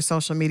route with their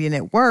social media and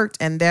it worked,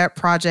 and their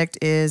project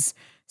is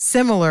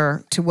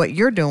similar to what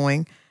you're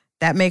doing,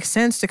 that makes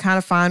sense to kind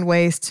of find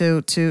ways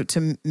to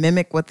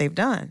mimic what they've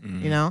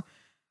done,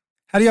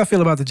 How do y'all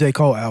feel about the J.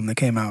 Cole album that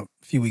came out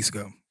a few weeks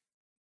ago?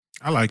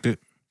 I liked it.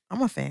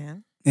 I'm a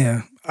fan.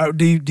 Yeah.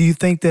 Do you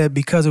think that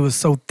because it was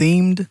so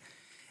themed,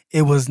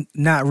 it was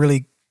not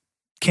really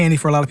candy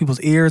for a lot of people's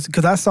ears?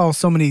 Because I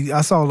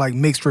saw like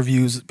mixed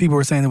reviews. People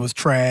were saying it was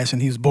trash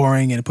and he was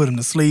boring and it put him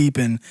to sleep.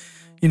 And,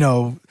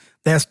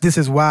 this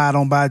is why I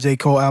don't buy J.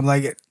 Cole album.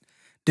 Like,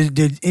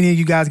 did any of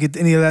you guys get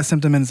any of that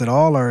sentiments at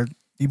all? Or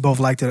you both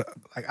liked it?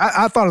 Like,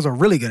 I thought it was a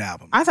really good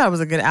album. I thought it was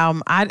a good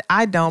album.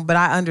 I don't, but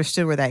I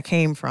understood where that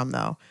came from,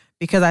 though,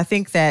 because I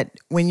think that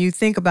when you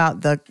think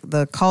about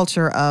the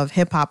culture of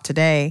hip hop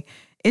today,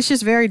 it's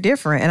just very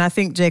different. And I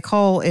think J.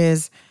 Cole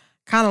is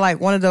kind of like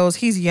one of those.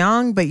 He's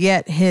young, but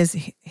yet his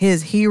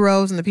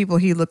heroes and the people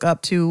he looked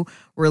up to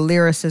were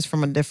lyricists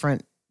from a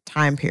different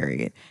time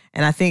period.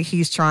 And I think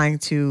he's trying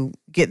to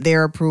get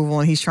their approval,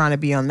 and he's trying to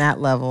be on that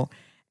level.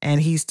 And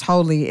he's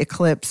totally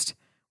eclipsed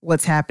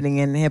what's happening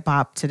in hip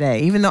hop today.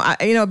 Even though,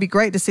 it'd be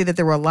great to see that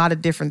there were a lot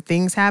of different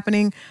things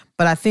happening,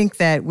 but I think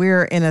that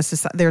we're in a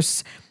society,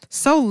 there's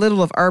so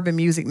little of urban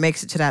music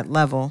makes it to that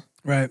level.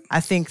 Right.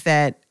 I think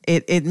that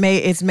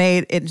it's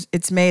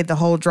made the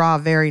whole draw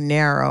very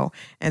narrow.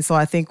 And so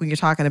I think when you're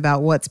talking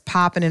about what's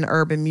popping in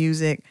urban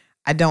music,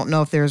 I don't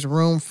know if there's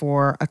room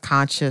for a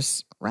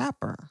conscious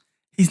rapper.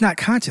 He's not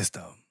conscious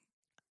though.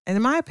 And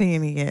in my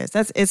opinion, he is.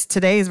 It's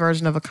today's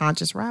version of a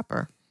conscious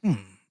rapper.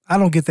 I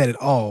don't get that at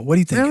all. What do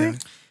you think, Really?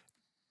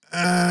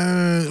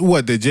 Kevin?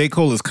 What, that J.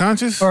 Cole is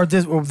conscious? Or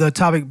the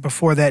topic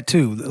before that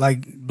too.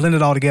 Like, blend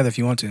it all together if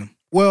you want to.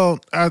 Well,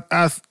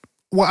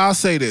 I'll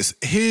say this.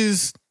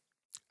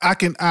 I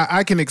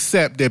can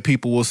accept that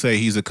people will say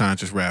he's a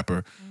conscious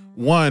rapper.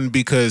 One,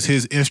 because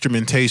his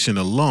instrumentation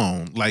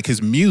alone, like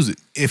his music,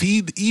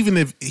 even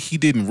if he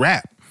didn't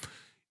rap,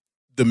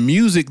 the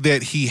music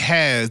that he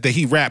has, that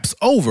he raps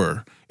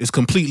over, is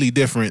completely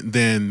different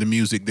than the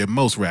music that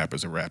most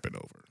rappers are rapping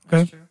over.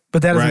 Okay.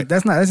 But Right.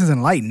 this is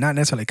enlightened, not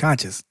necessarily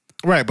conscious.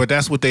 Right, but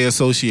that's what they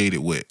associate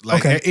it with.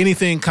 Like, Okay.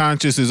 anything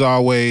conscious is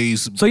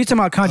always So you're talking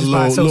about a conscious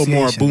by little association.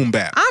 more boom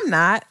bap. I'm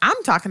not. I'm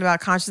talking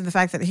about conscious of the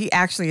fact that he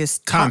actually is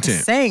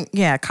Content. saying,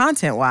 yeah,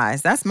 content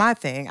wise. That's my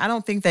thing. I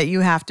don't think that you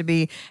have to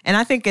be, and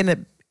I think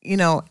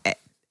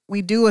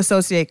we do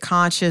associate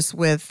conscious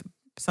with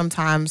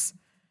sometimes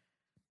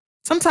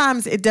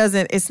it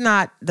doesn't, it's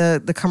not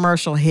the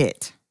commercial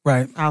hit,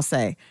 Right. I'll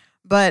say.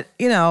 But,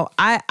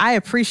 I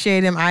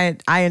appreciate him.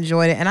 I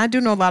enjoyed it. And I do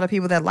know a lot of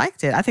people that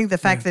liked it. I think the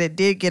fact that it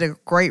did get a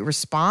great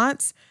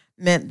response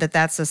meant that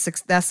that's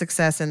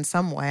success in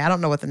some way. I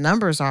don't know what the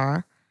numbers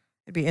are.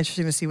 It'd be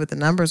interesting to see what the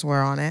numbers were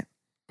on it.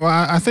 Well,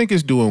 I think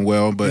it's doing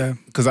well, but Yeah.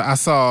 because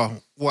I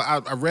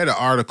read an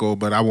article,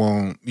 but I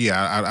won't.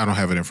 Yeah, I don't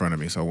have it in front of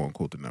me, so I won't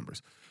quote the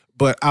numbers.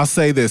 But I'll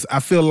say this: I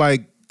feel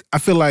like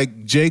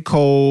J.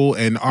 Cole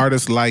and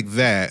artists like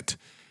that,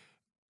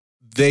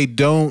 they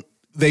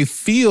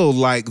feel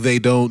like they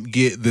don't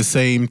get the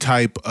same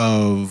type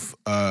of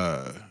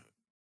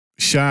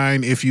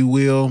shine, if you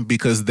will,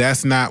 because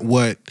that's not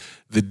what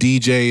the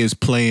DJ is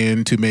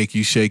playing to make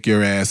you shake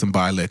your ass and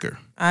buy liquor.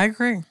 I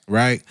agree.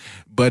 Right?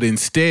 But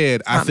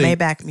instead, Not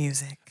Maybach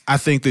music. I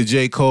think that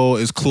J. Cole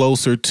is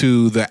closer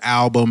to the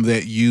album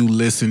that you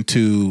listen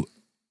to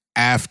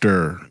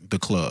after the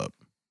club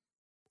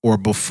or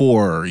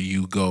before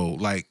you go.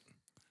 Like,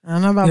 I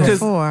don't know about Yeah.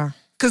 before.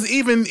 because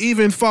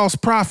even False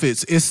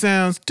Prophets, it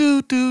sounds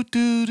do do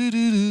do do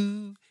do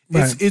do.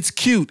 Right. It's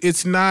cute.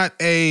 It's not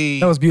a.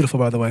 That was beautiful,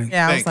 by the way.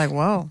 Yeah, I was Thank like,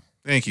 whoa.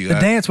 Thank you. The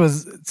dance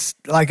was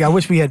like, I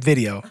wish we had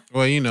video.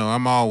 Well, you know,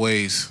 I'm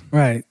always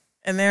Right.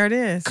 And there it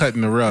is.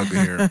 cutting the rug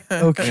here.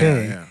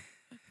 Okay. Yeah.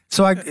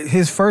 So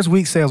his first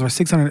week sales were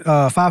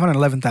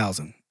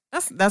 511,000.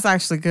 That's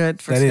actually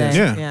good for That today. is.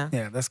 Yeah.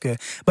 Yeah, that's good.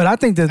 But I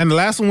think that And the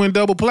last one went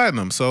double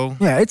platinum. So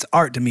yeah, it's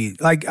art to me.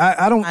 Like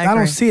I don't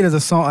agree. see it as a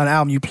song, an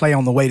album you play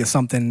on the way to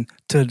something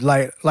to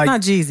like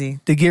Not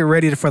Jeezy. to get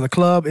ready for the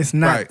club. It's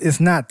not. Right. It's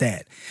not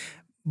that.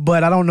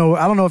 But I don't know.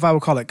 I don't know if I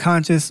would call it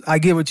conscious. I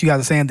get what you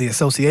guys are saying, the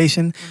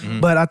association.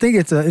 But I think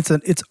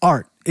it's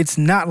art. It's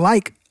not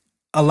like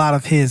a lot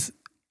of his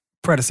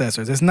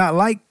predecessors. It's not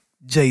like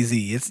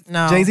Jay-Z.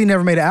 No. Jay-Z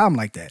never made an album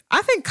like that.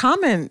 I think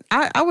Common,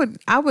 I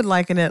would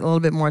liken it a little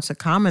bit more to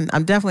Common.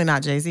 I'm definitely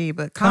not Jay-Z,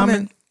 but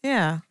Common.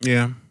 Yeah.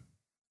 yeah.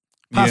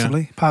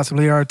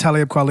 Possibly, or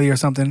Talib Kweli or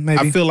something. Maybe.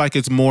 I feel like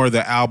it's more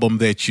the album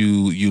that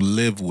you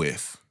live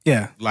with.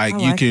 yeah. Like I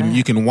you like can that.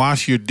 you can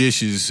wash your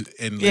dishes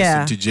and listen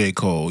Yeah. to J.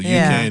 Cole. You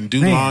Yeah. can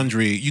do Man.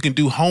 laundry. You can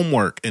do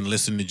homework and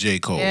listen to J.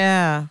 Cole.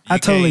 Yeah. I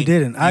totally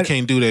didn't. You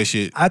can't do that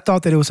shit. I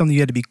thought that it was something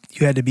you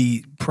had to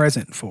be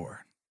present for.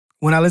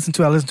 When I listened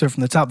to it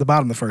from the top to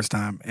bottom the first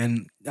time,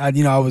 and I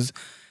was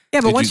Yeah,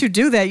 but Did once you- you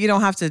do that, you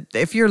don't have to,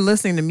 if you're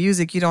listening to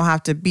music, you don't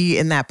have to be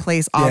in that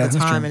place all Yeah, the that's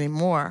time true.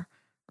 anymore.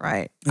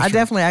 Right. That's I true.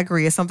 definitely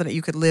agree. It's something that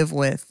you could live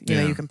with, you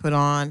know, Yeah. you can put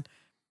on.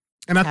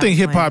 And I Have think a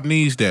hip hop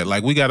needs that.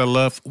 Like we got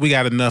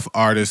enough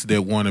artists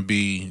that want to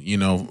be,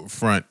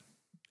 front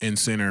and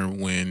center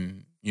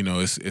when,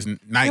 it's You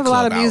nightclub have a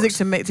lot of music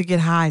hours. to get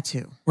high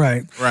to.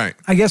 right. Right.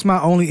 I guess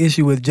my only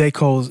issue with J.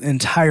 Cole's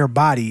entire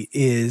body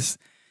is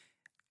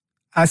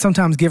I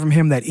sometimes give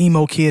him that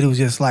emo kid who's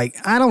just like,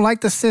 I don't like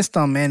the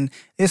system and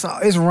it's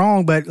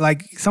wrong, but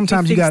like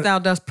sometimes you got thou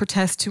dost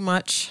protest too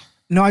much.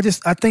 no. I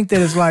think that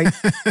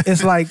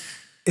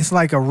it's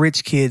like a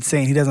rich kid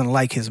saying he doesn't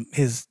like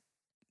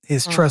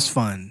his trust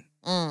fund.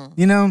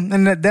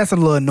 And that's a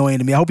little annoying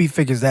to me. I hope he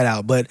figures that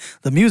out. But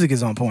the music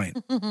is on point.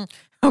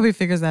 Hope he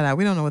figures that out.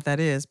 We don't know what that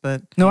is,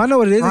 but No, I know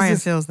what it is. Brian It's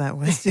just- feels that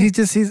way.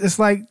 it's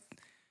like,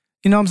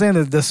 you know what I'm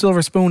saying? The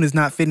silver spoon is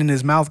not fitting in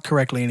his mouth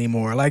correctly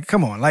anymore. Like,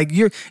 come on. Like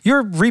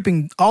you're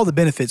reaping all the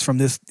benefits from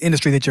this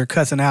industry that you're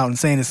cussing out and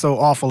saying is so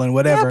awful and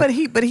whatever.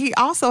 Yeah, but he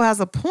also has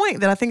a point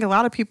that I think a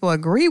lot of people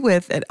agree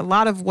with. That a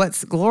lot of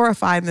what's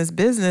glorified in this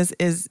business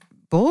is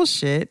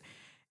bullshit.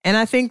 And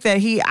I think that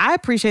I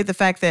appreciate the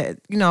fact that,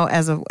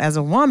 as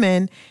a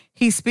woman,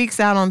 he speaks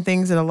out on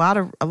things that a lot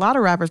of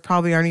rappers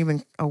probably aren't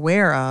even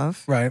aware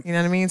of. Right. You know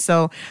what I mean?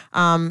 So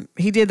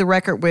he did the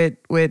record with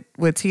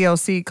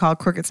TLC called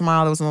Crooked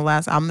Smile. That was on the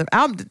last album.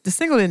 The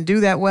single didn't do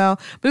that well,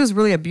 but it was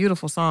really a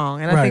beautiful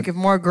song. And I Right. think if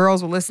more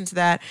girls would listen to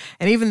that,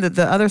 and even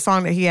the other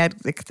song that he had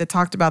that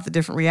talked about the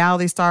different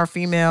reality star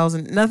females,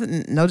 and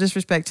no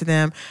disrespect to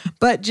them,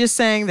 but just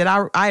saying that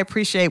I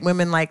appreciate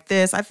women like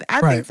this. I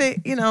Right.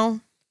 think that,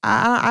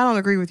 I don't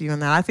agree with you on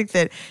that. I think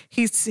that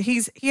he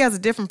has a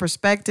different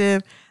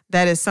perspective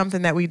that is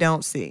something that we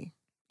don't see,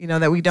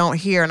 that we don't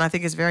hear, and I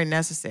think it's very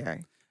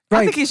necessary. I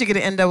Right. think he should get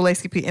an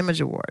NAACP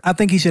Image Award. I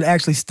think he should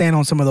actually stand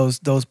on some of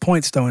those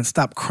points though and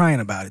stop crying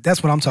about it.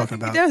 That's what I'm talking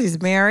He about. does. He's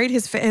married.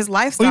 His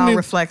lifestyle mean?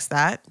 reflects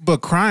that.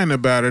 But crying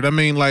about it, I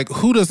mean, like,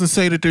 who doesn't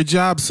say that their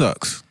job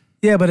sucks?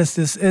 Yeah, but it's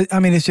just.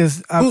 It's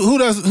just.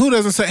 Who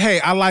doesn't say, hey,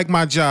 I like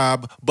my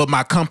job, but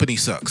my company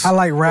sucks? I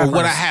like Or rappers.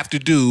 what I have to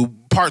do,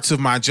 parts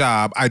of my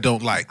job I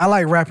don't like. I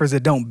like rappers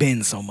that don't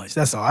bend so much.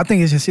 That's all. I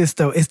think it's just it's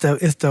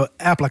the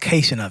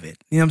application of it.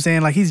 You know what I'm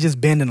saying? Like he's just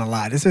bending a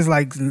lot. It's just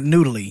like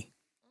noodly.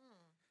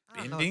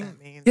 I don't know what that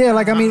means. Yeah,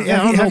 like I mean, I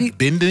don't know, have you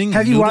bending.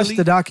 have you watched noodly?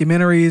 the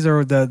documentaries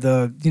or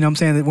the you know what I'm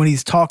saying, that when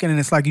he's talking and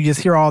it's like you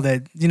just hear all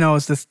that,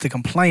 it's just the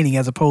complaining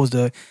as opposed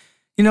to,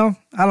 I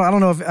don't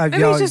know if Maybe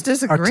y'all he's just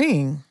are-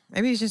 disagreeing.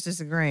 Maybe he's just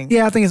disagreeing.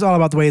 Yeah, I think it's all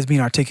about the way it's being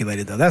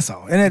articulated, though. That's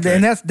all, and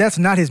that's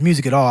not his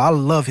music at all. I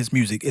love his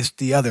music. It's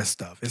the other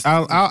stuff. It's,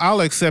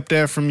 I'll accept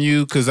that from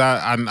you because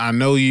I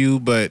know you,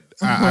 but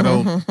I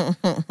don't.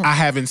 I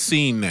haven't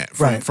seen that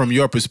Right. from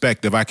your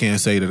perspective. I can't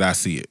say that I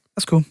see it.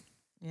 that's cool.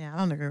 Yeah, I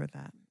don't agree with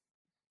that.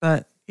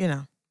 But,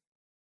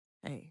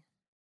 hey.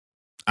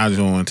 I just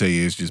don't want to tell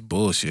you it's just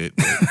bullshit.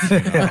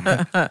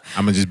 But,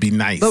 I'm gonna just be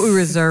nice. But we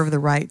reserve the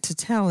right to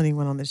tell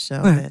anyone on this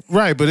show that.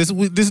 Right, but this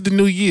is the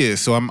new year,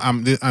 so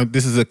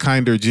this is a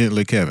kinder,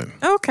 gentler Kevin.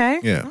 Okay.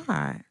 Yeah. All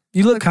right.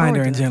 You look Look forward kinder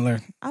to and that. gentler.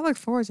 I look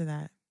forward to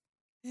that.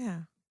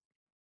 Yeah.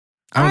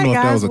 I don't All know right,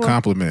 if that was a guys,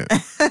 compliment.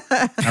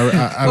 I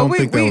Well, don't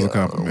think that was a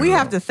compliment. We at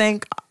have all.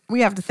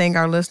 to thank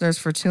our listeners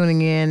for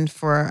tuning in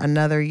for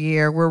another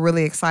year. We're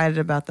really excited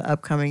about the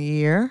upcoming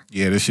year.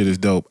 Yeah, this shit is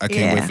dope. I can't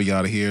Yeah. wait for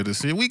y'all to hear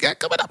this shit we got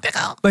coming up,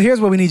 nigga. But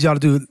here's what we need y'all to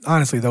do,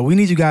 honestly, though. We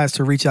need you guys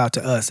to reach out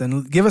to us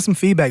and give us some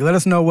feedback. Let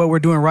us know what we're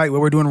doing right, what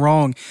we're doing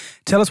wrong.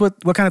 Tell us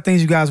what kind of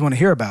things you guys want to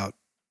hear about.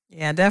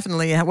 Yeah,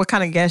 definitely. What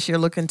kind of guests you're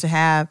looking to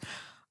have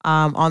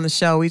on the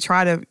show? We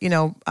try to,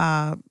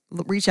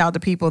 reach out to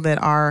people that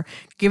are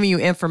giving you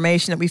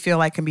information that we feel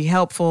like can be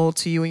helpful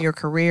to you in your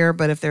career.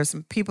 But if there's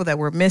some people that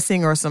we're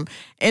missing or some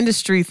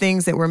industry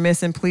things that we're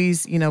missing,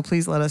 please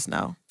let us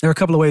know. There are a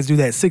couple of ways to do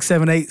that.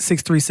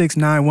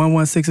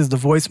 678-636-9116 is the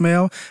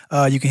voicemail.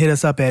 You can hit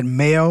us up at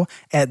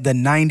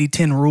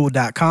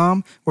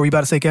mail@the9010rule.com. What were you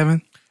about to say,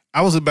 Kevin?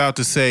 I was about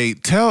to say,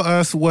 tell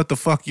us what the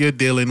fuck you're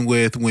dealing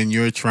with when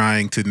you're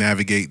trying to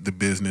navigate the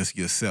business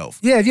yourself.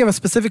 Yeah, if you have a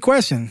specific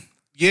question.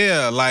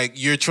 Yeah, like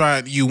you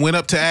went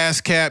up to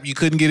ASCAP, you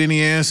couldn't get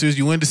any answers.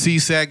 You went to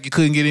CSAC, you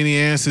couldn't get any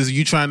answers.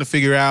 You trying to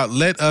figure out,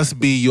 let us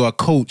be your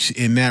coach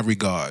in that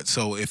regard.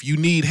 So if you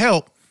need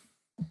help,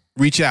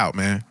 reach out,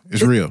 man.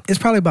 It's real. It's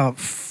probably about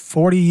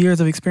 40 years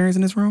of experience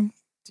in this room.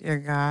 Dear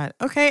God.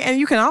 Okay, and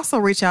you can also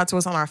reach out to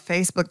us on our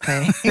Facebook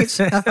page.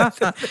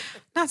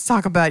 Not to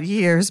talk about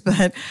years,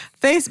 but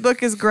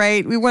Facebook is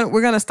great. We're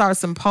going to start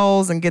some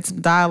polls and get some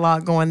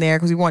dialogue going there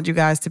because we want you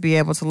guys to be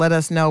able to let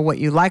us know what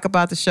you like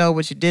about the show,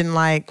 what you didn't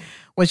like,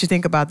 what you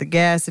think about the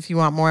guests, if you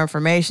want more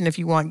information, if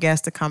you want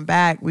guests to come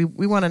back. We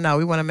want to know.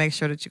 We want to make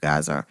sure that you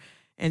guys are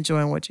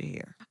enjoying what you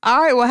hear. All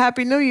right, well,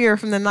 Happy New Year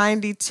from the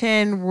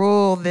 90-10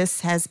 Rule.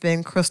 This has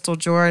been Crystal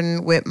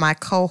Jordan with my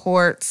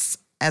cohorts,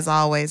 as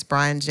always,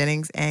 Brian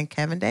Jennings and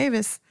Kevin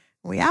Davis.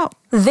 We out.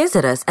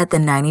 Visit us at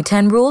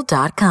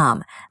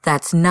the9010rule.com.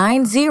 That's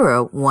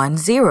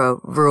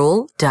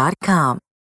 9010rule.com.